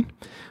interesting.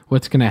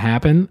 What's going to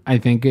happen? I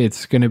think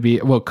it's going to be,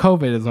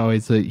 COVID is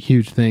always a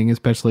huge thing,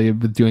 especially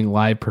with doing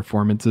live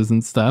performances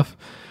and stuff.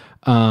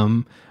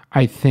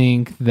 I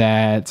think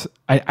that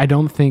I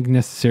don't think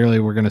necessarily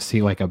we're going to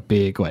see like a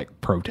big like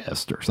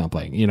protest or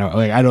something,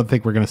 like I don't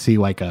think we're going to see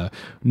like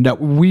no,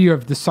 we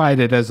have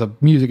decided as a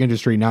music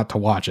industry not to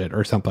watch it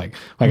or something.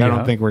 Like, I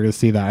don't think we're going to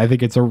see that. I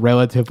think it's a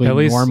relatively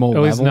normal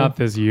level. At least not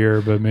this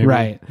year, but maybe,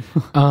 right.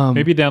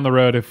 Maybe down the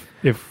road if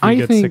we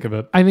get sick of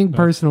it. I think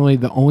personally,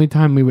 the only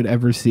time we would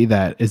ever see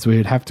that is we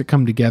would have to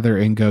come together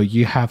and go,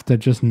 you have to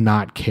just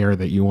not care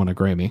that you won a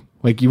Grammy.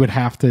 Like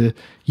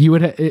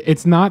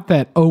it's not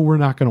that, oh, we're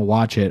not going to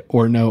watch it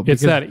or no.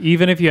 It's that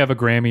even if you have a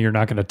Grammy, you're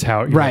not going to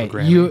tout you have a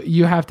Grammy.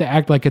 You have to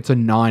act like it's a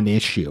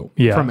non-issue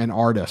from an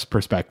artist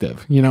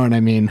perspective. You know what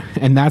I mean?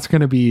 And that's going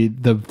to be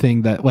the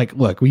thing that, like,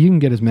 look, you can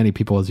get as many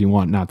people as you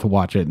want not to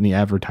watch it and the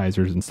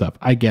advertisers and stuff.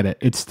 I get it.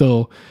 It's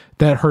still,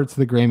 that hurts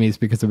the Grammys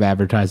because of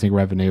advertising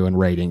revenue and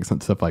ratings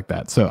and stuff like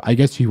that. So I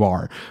guess you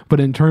are. But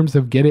in terms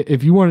of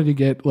if you wanted to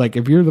get, like,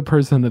 if you're the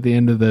person at the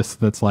end of this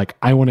that's like,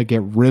 I want to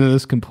get rid of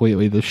this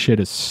completely, this shit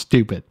is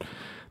stupid,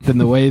 then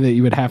the way that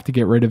you would have to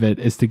get rid of it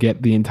is to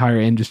get the entire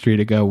industry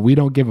to go, we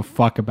don't give a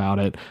fuck about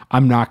it.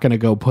 I'm not going to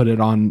go put it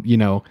on,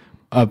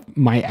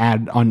 my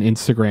ad on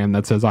Instagram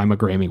that says I'm a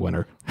Grammy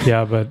winner.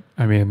 Yeah, but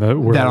I mean,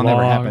 that'll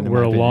never happen.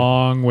 We're a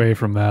long way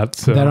from that.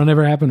 So. That'll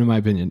never happen, in my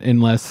opinion,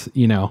 unless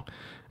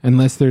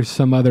there's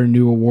some other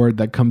new award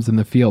that comes in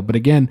the field. But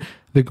again,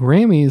 the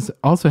Grammys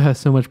also has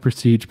so much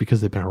prestige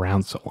because they've been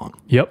around so long.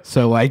 Yep.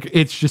 So like,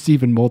 it's just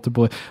even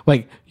multiple,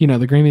 like, the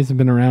Grammys have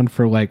been around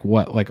for like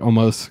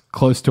almost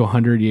close to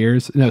 100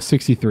 years. No,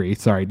 63.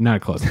 Sorry,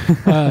 not close.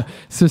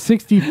 So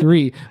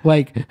 63,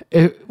 like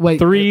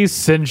 3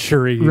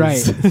 centuries. Right.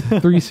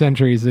 3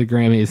 centuries of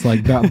Grammys.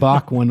 Like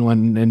Bach won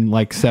one in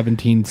like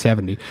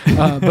 1770.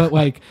 But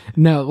like,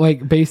 no,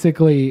 like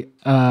basically,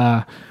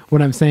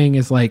 what I'm saying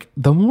is like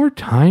the more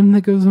time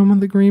that goes on with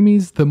the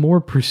Grammys, the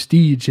more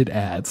prestige it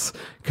adds.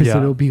 Because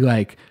it'll be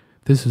like,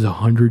 this is a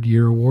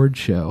 100-year award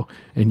show,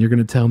 and you're going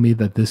to tell me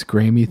that this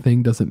Grammy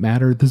thing doesn't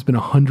matter? There's been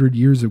 100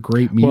 years of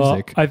great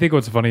music. Well, I think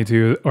what's funny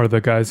too are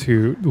the guys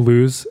who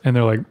lose, and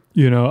they're like,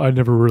 I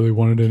never really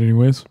wanted it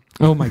anyways.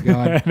 Oh my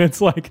God. And it's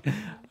like,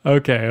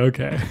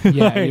 okay.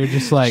 Yeah, you're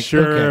just like,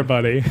 sure, okay.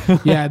 buddy.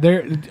 Yeah,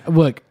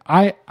 look,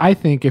 I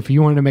think if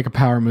you wanted to make a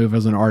power move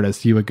as an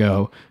artist, you would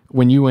go,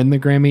 when you win the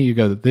Grammy, you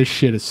go, this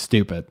shit is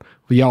stupid.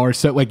 Y'all are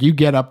so, like, you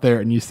get up there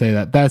and you say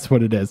that. That's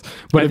what it is.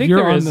 But if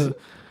you're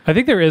I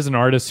think there is an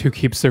artist who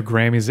keeps their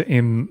Grammys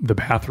in the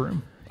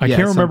bathroom. I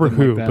can't remember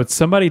who, but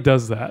somebody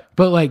does that.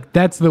 But like,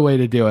 that's the way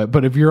to do it.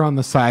 But if you're on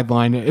the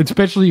sideline,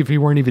 especially if you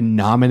weren't even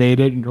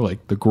nominated and you're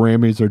like, the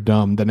Grammys are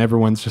dumb, then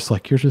everyone's just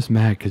like, you're just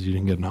mad because you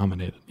didn't get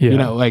nominated. Yeah.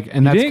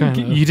 And that's kind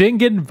of... You didn't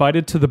get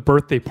invited to the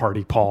birthday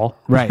party, Paul.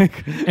 Right.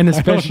 And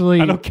especially...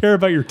 I don't care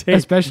about your taste.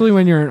 Especially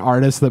when you're an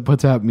artist that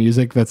puts out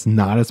music that's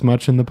not as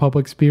much in the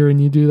public sphere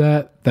and you do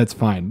that, that's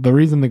fine. The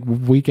reason the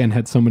Weeknd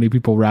had so many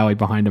people rally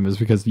behind him is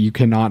because you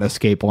cannot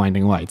escape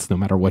blinding lights no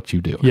matter what you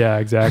do. Yeah,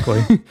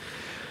 exactly.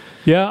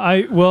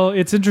 Yeah,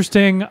 it's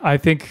interesting. I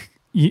think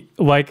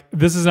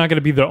this is not going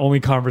to be the only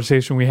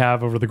conversation we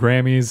have over the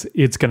Grammys.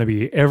 It's going to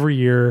be every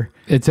year.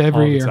 It's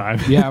every year. Time.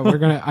 Yeah,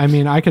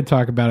 I could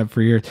talk about it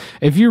for years.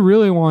 If you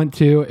really want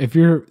to, if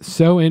you're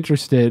so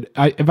interested,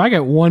 if I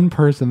get one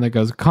person that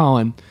goes,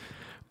 Colin,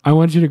 I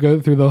want you to go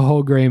through the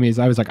whole Grammys.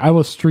 I was like, I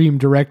will stream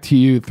direct to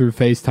you through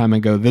FaceTime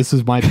and go, this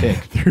is my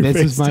pick. This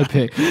is my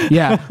pick.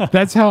 Yeah,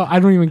 that's how, I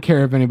don't even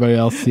care if anybody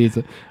else sees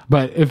it.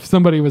 But if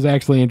somebody was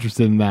actually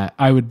interested in that,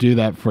 I would do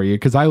that for you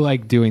because I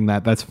like doing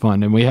that. That's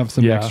fun. And we have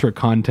some extra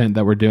content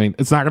that we're doing.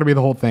 It's not going to be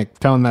the whole thing. I'm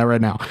telling that right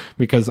now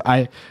because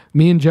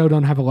me and Joe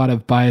don't have a lot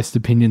of biased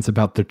opinions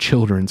about the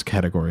children's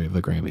category of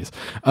the Grammys.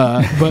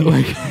 But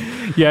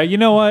like, yeah, you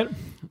know what?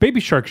 Baby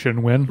Shark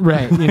shouldn't win.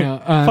 Right.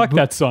 Fuck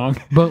that song.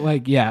 But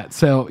like, yeah.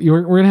 So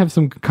we're going to have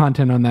some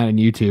content on that on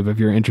YouTube if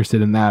you're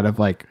interested in that of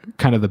like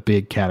kind of the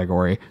big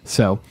category.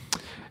 So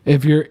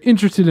if you're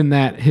interested in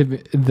that,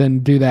 then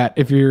do that.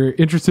 If you're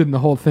interested in the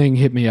whole thing,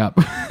 hit me up.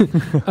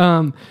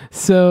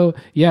 So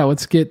yeah,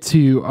 let's get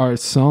to our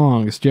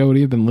songs. Joe, what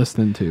have you been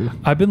listening to?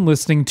 I've been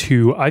listening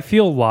to I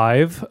Feel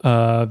Live,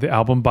 the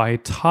album by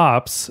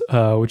Tops,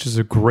 which is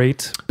a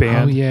great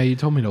band. Oh yeah, you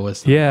told me to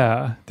listen.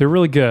 Yeah, they're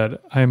really good.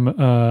 I'm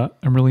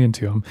really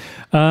into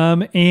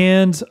them.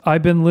 And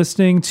I've been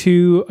listening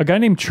to a guy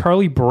named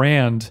Charlie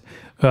Brand,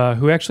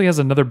 who actually has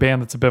another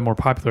band that's a bit more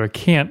popular. I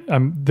can't,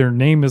 their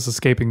name is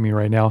escaping me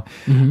right now.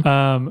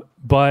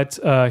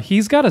 But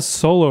he's got a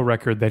solo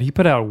record that he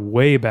put out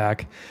way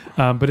back.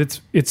 But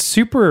it's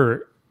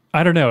super,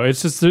 I don't know.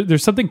 It's just,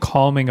 there's something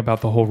calming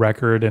about the whole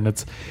record, and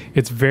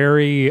it's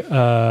very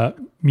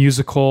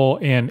musical,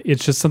 and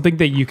it's just something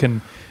that you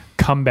can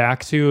come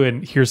back to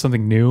and hear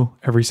something new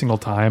every single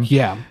time.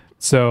 Yeah.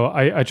 So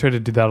I try to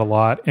do that a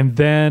lot. And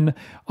then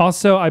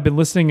also I've been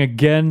listening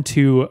again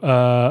to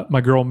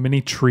my girl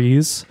Minnie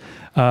Trees,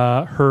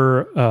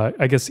 her,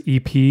 I guess,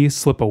 EP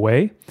Slip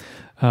Away,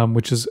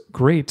 which is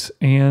great.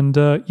 And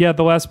the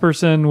last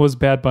person was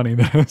Bad Bunny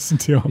that I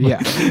listened to.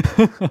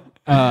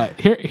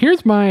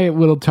 Here's my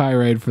little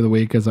tirade for the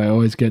week, as I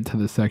always get to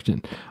this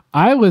section.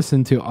 I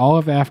listened to all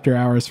of After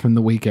Hours from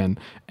the weekend,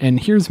 and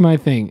here's my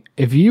thing.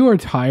 If you are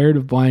tired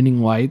of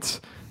Blinding Lights,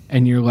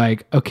 and you're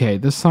like, okay,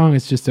 this song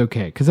is just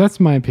okay, because that's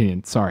my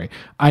opinion. Sorry.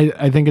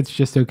 I think it's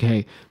just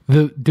okay.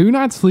 Do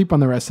not sleep on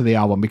the rest of the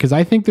album, because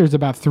I think there's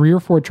about 3 or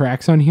 4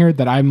 tracks on here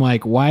that I'm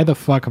like, why the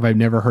fuck have I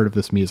never heard of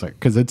this music?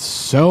 Because it's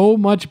so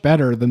much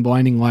better than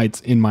Blinding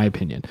Lights, in my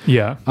opinion.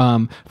 Yeah.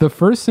 The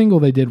first single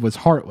they did was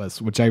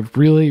Heartless, which I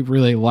really,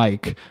 really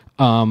like.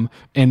 And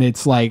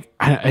it's like,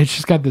 it's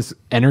just got this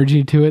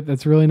energy to it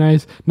that's really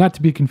nice. Not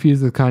to be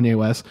confused with Kanye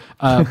West.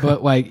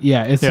 But like,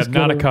 yeah, it's just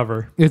not a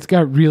cover. It's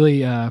got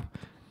really,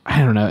 I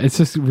don't know. It's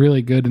just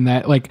really good in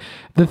that. Like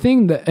the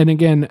thing that, and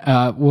again,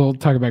 we'll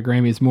talk about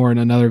Grammys more in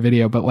another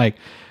video, but like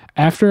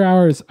After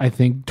Hours, I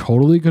think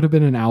totally could have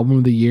been an album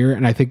of the year.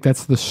 And I think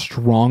that's the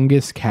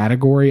strongest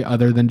category,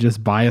 other than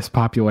just biased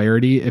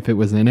popularity, if it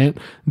was in it,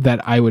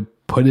 that I would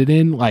put it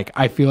in. Like,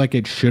 I feel like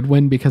it should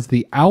win, because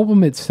the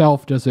album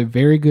itself does a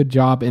very good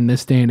job in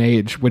this day and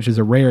age, which is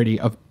a rarity,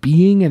 of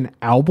being an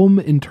album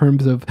in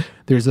terms of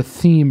there's a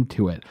theme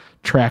to it.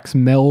 Tracks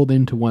meld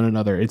into one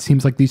another. It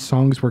seems like these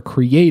songs were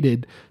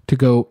created to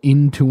go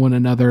into one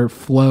another,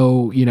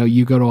 flow. You know,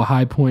 you go to a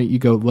high point, you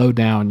go low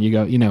down, you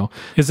go, you know.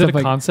 Is it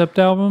a concept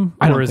album?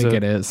 I don't think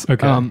it is.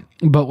 Okay.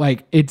 But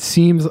like, it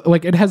seems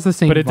like it has the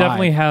same But it vibe.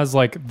 definitely has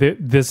like,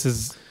 this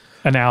is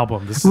an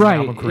album. This is an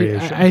album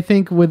creation. I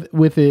think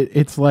with it,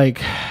 it's like,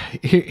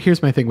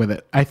 here's my thing with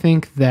it. I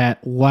think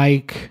that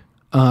like,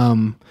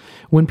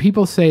 when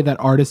people say that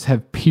artists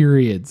have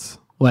periods,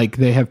 like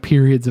they have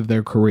periods of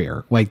their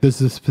career, like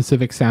this is a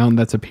specific sound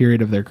that's a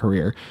period of their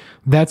career.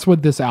 That's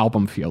what this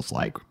album feels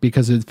like,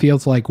 because it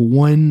feels like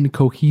one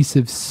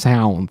cohesive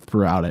sound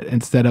throughout it,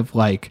 instead of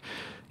like,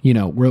 you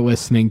know, we're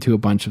listening to a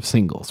bunch of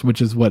singles, which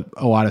is what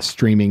a lot of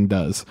streaming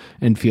does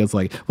and feels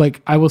like.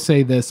 Like, I will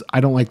say this, I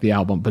don't like the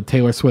album, but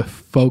Taylor Swift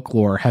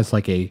Folklore has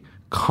like a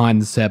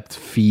concept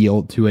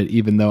feel to it,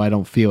 even though I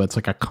don't feel it's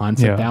like a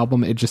concept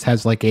album. It just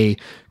has like a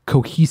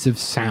cohesive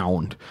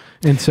sound.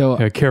 And so,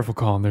 careful,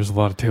 Colin. There's a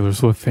lot of Taylor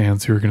Swift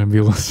fans who are going to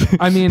be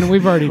listening. I mean,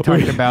 we've already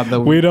talked about the.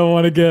 We don't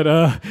want to get.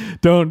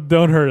 Don't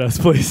hurt us,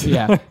 please.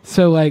 Yeah.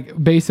 So,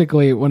 like,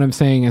 basically, what I'm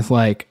saying is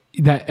like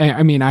that.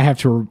 I mean, I have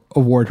to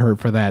award her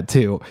for that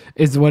too.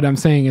 Is what I'm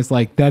saying is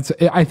like that's.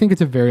 I think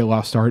it's a very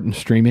lost art in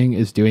streaming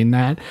is doing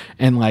that,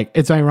 and like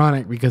it's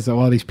ironic because a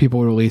lot of these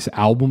people release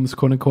albums,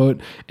 quote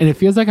unquote, and it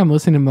feels like I'm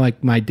listening to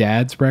like my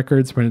dad's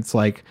records when it's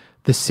like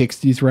the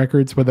 '60s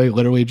records where they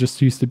literally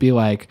just used to be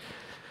like.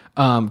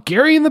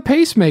 Gary and the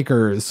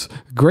Pacemakers,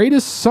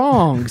 greatest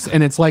songs,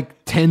 and it's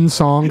like 10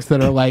 songs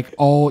that are like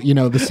all, you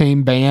know, the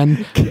same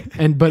band,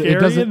 but Gary it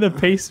doesn't. and the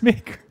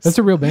Pacemakers. That's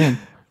a real band.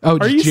 Oh,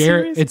 are you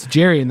serious? It's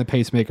Jerry and the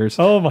Pacemakers.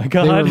 Oh my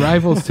god, they were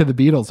rivals to the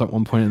Beatles at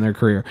one point in their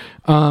career.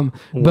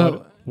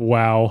 But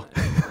wow,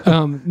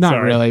 not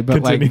Sorry, really,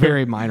 but continue. Like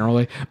very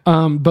minorly.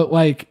 But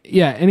like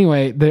yeah.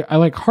 Anyway, I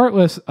like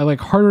Heartless. I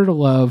like Harder to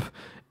Love.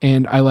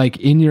 And I like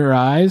In Your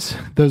Eyes.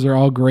 Those are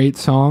all great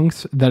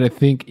songs that I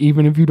think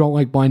even if you don't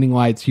like Blinding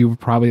Lights, you would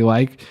probably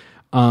like.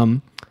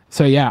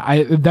 So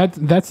yeah,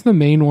 that's the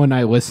main one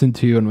I listened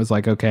to and was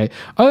like, okay.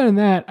 Other than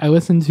that, I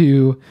listened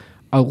to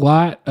a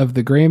lot of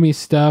the Grammy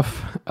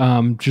stuff,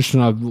 just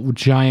on a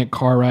giant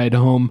car ride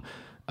home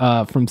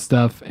from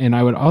stuff. And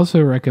I would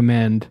also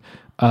recommend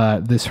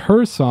this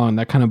Her song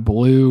that kind of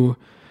blew.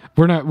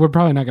 We're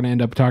probably not going to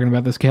end up talking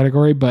about this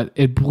category, but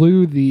it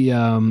blew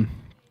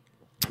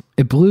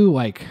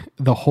like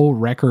the whole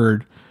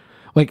record.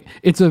 Like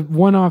it's a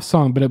one-off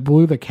song, but it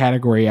blew the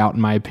category out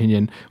in my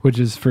opinion, which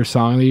is for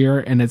Song of the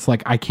Year. And it's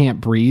like I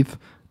Can't Breathe.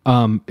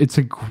 It's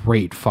a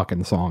great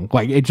fucking song.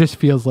 Like it just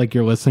feels like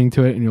you're listening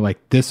to it and you're like,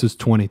 this is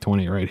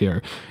 2020 right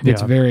here.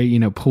 It's very, you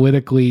know,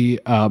 politically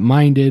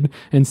minded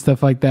and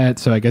stuff like that.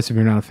 So I guess if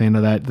you're not a fan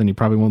of that, then you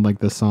probably won't like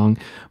this song.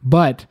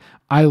 But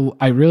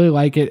I really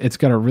like it. It's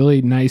got a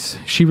really nice,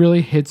 she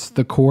really hits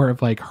the core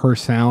of like her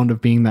sound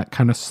of being that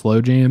kind of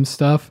slow jam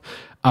stuff.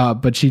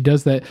 But she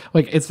does that,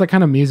 like, it's the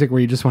kind of music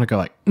where you just want to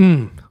go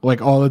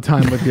like all the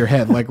time with your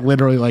head, like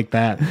literally like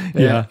that.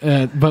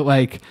 Yeah. But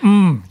like,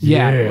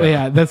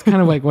 yeah, that's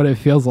kind of like what it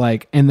feels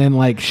like. And then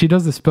like she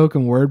does the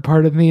spoken word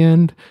part at the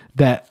end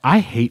that I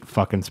hate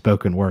fucking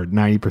spoken word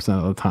 90%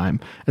 of the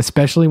time,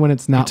 especially when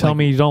it's not. Tell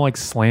me you don't like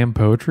slam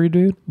poetry,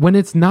 dude? When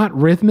it's not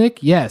rhythmic,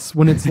 yes.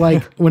 When it's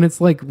like, when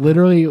it's like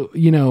literally,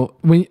 you know,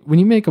 when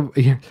you make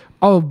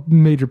all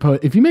major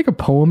poet, if you make a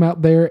poem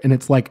out there and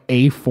it's like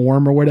a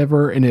form or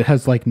whatever, and it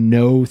has like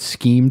no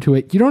scheme to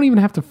it, you don't even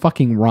have to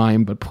fucking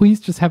rhyme, but please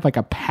just have like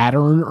a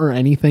pattern or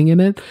anything in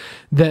it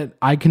that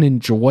I can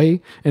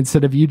enjoy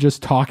instead of you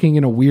just talking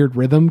in a weird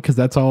rhythm, because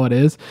that's all it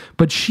is.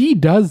 But she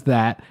does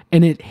that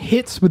and it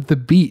hits with the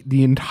beat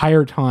the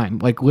entire time.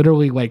 Like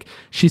literally, like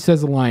she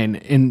says a line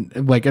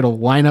and like it'll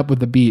line up with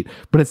the beat,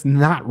 but it's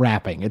not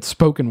rapping, it's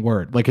spoken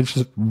word. Like it's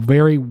just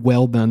very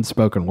well done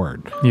spoken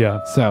word.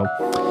 Yeah. So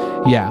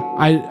yeah,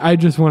 I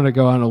just want to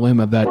go on a limb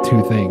of that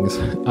two things.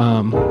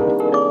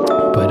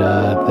 But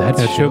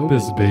that's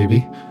Showbiz,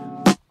 baby.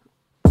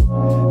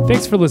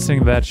 Thanks for listening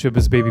to That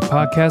Showbiz Baby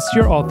podcast,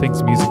 your all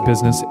things music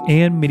business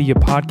and media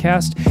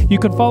podcast. You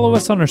can follow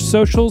us on our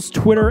socials,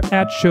 Twitter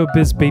at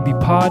Showbiz Baby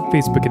Pod,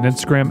 Facebook and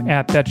Instagram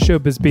at That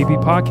Showbiz Baby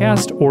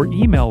Podcast, or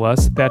email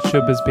us,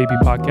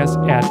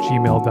 thatshowbizbabypodcast at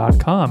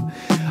gmail.com.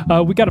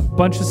 We got a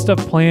bunch of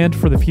stuff planned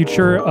for the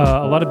future,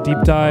 a lot of deep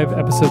dive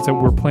episodes that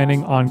we're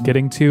planning on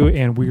getting to,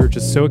 and we are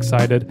just so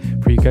excited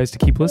for you guys to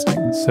keep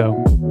listening.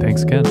 So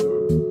thanks again.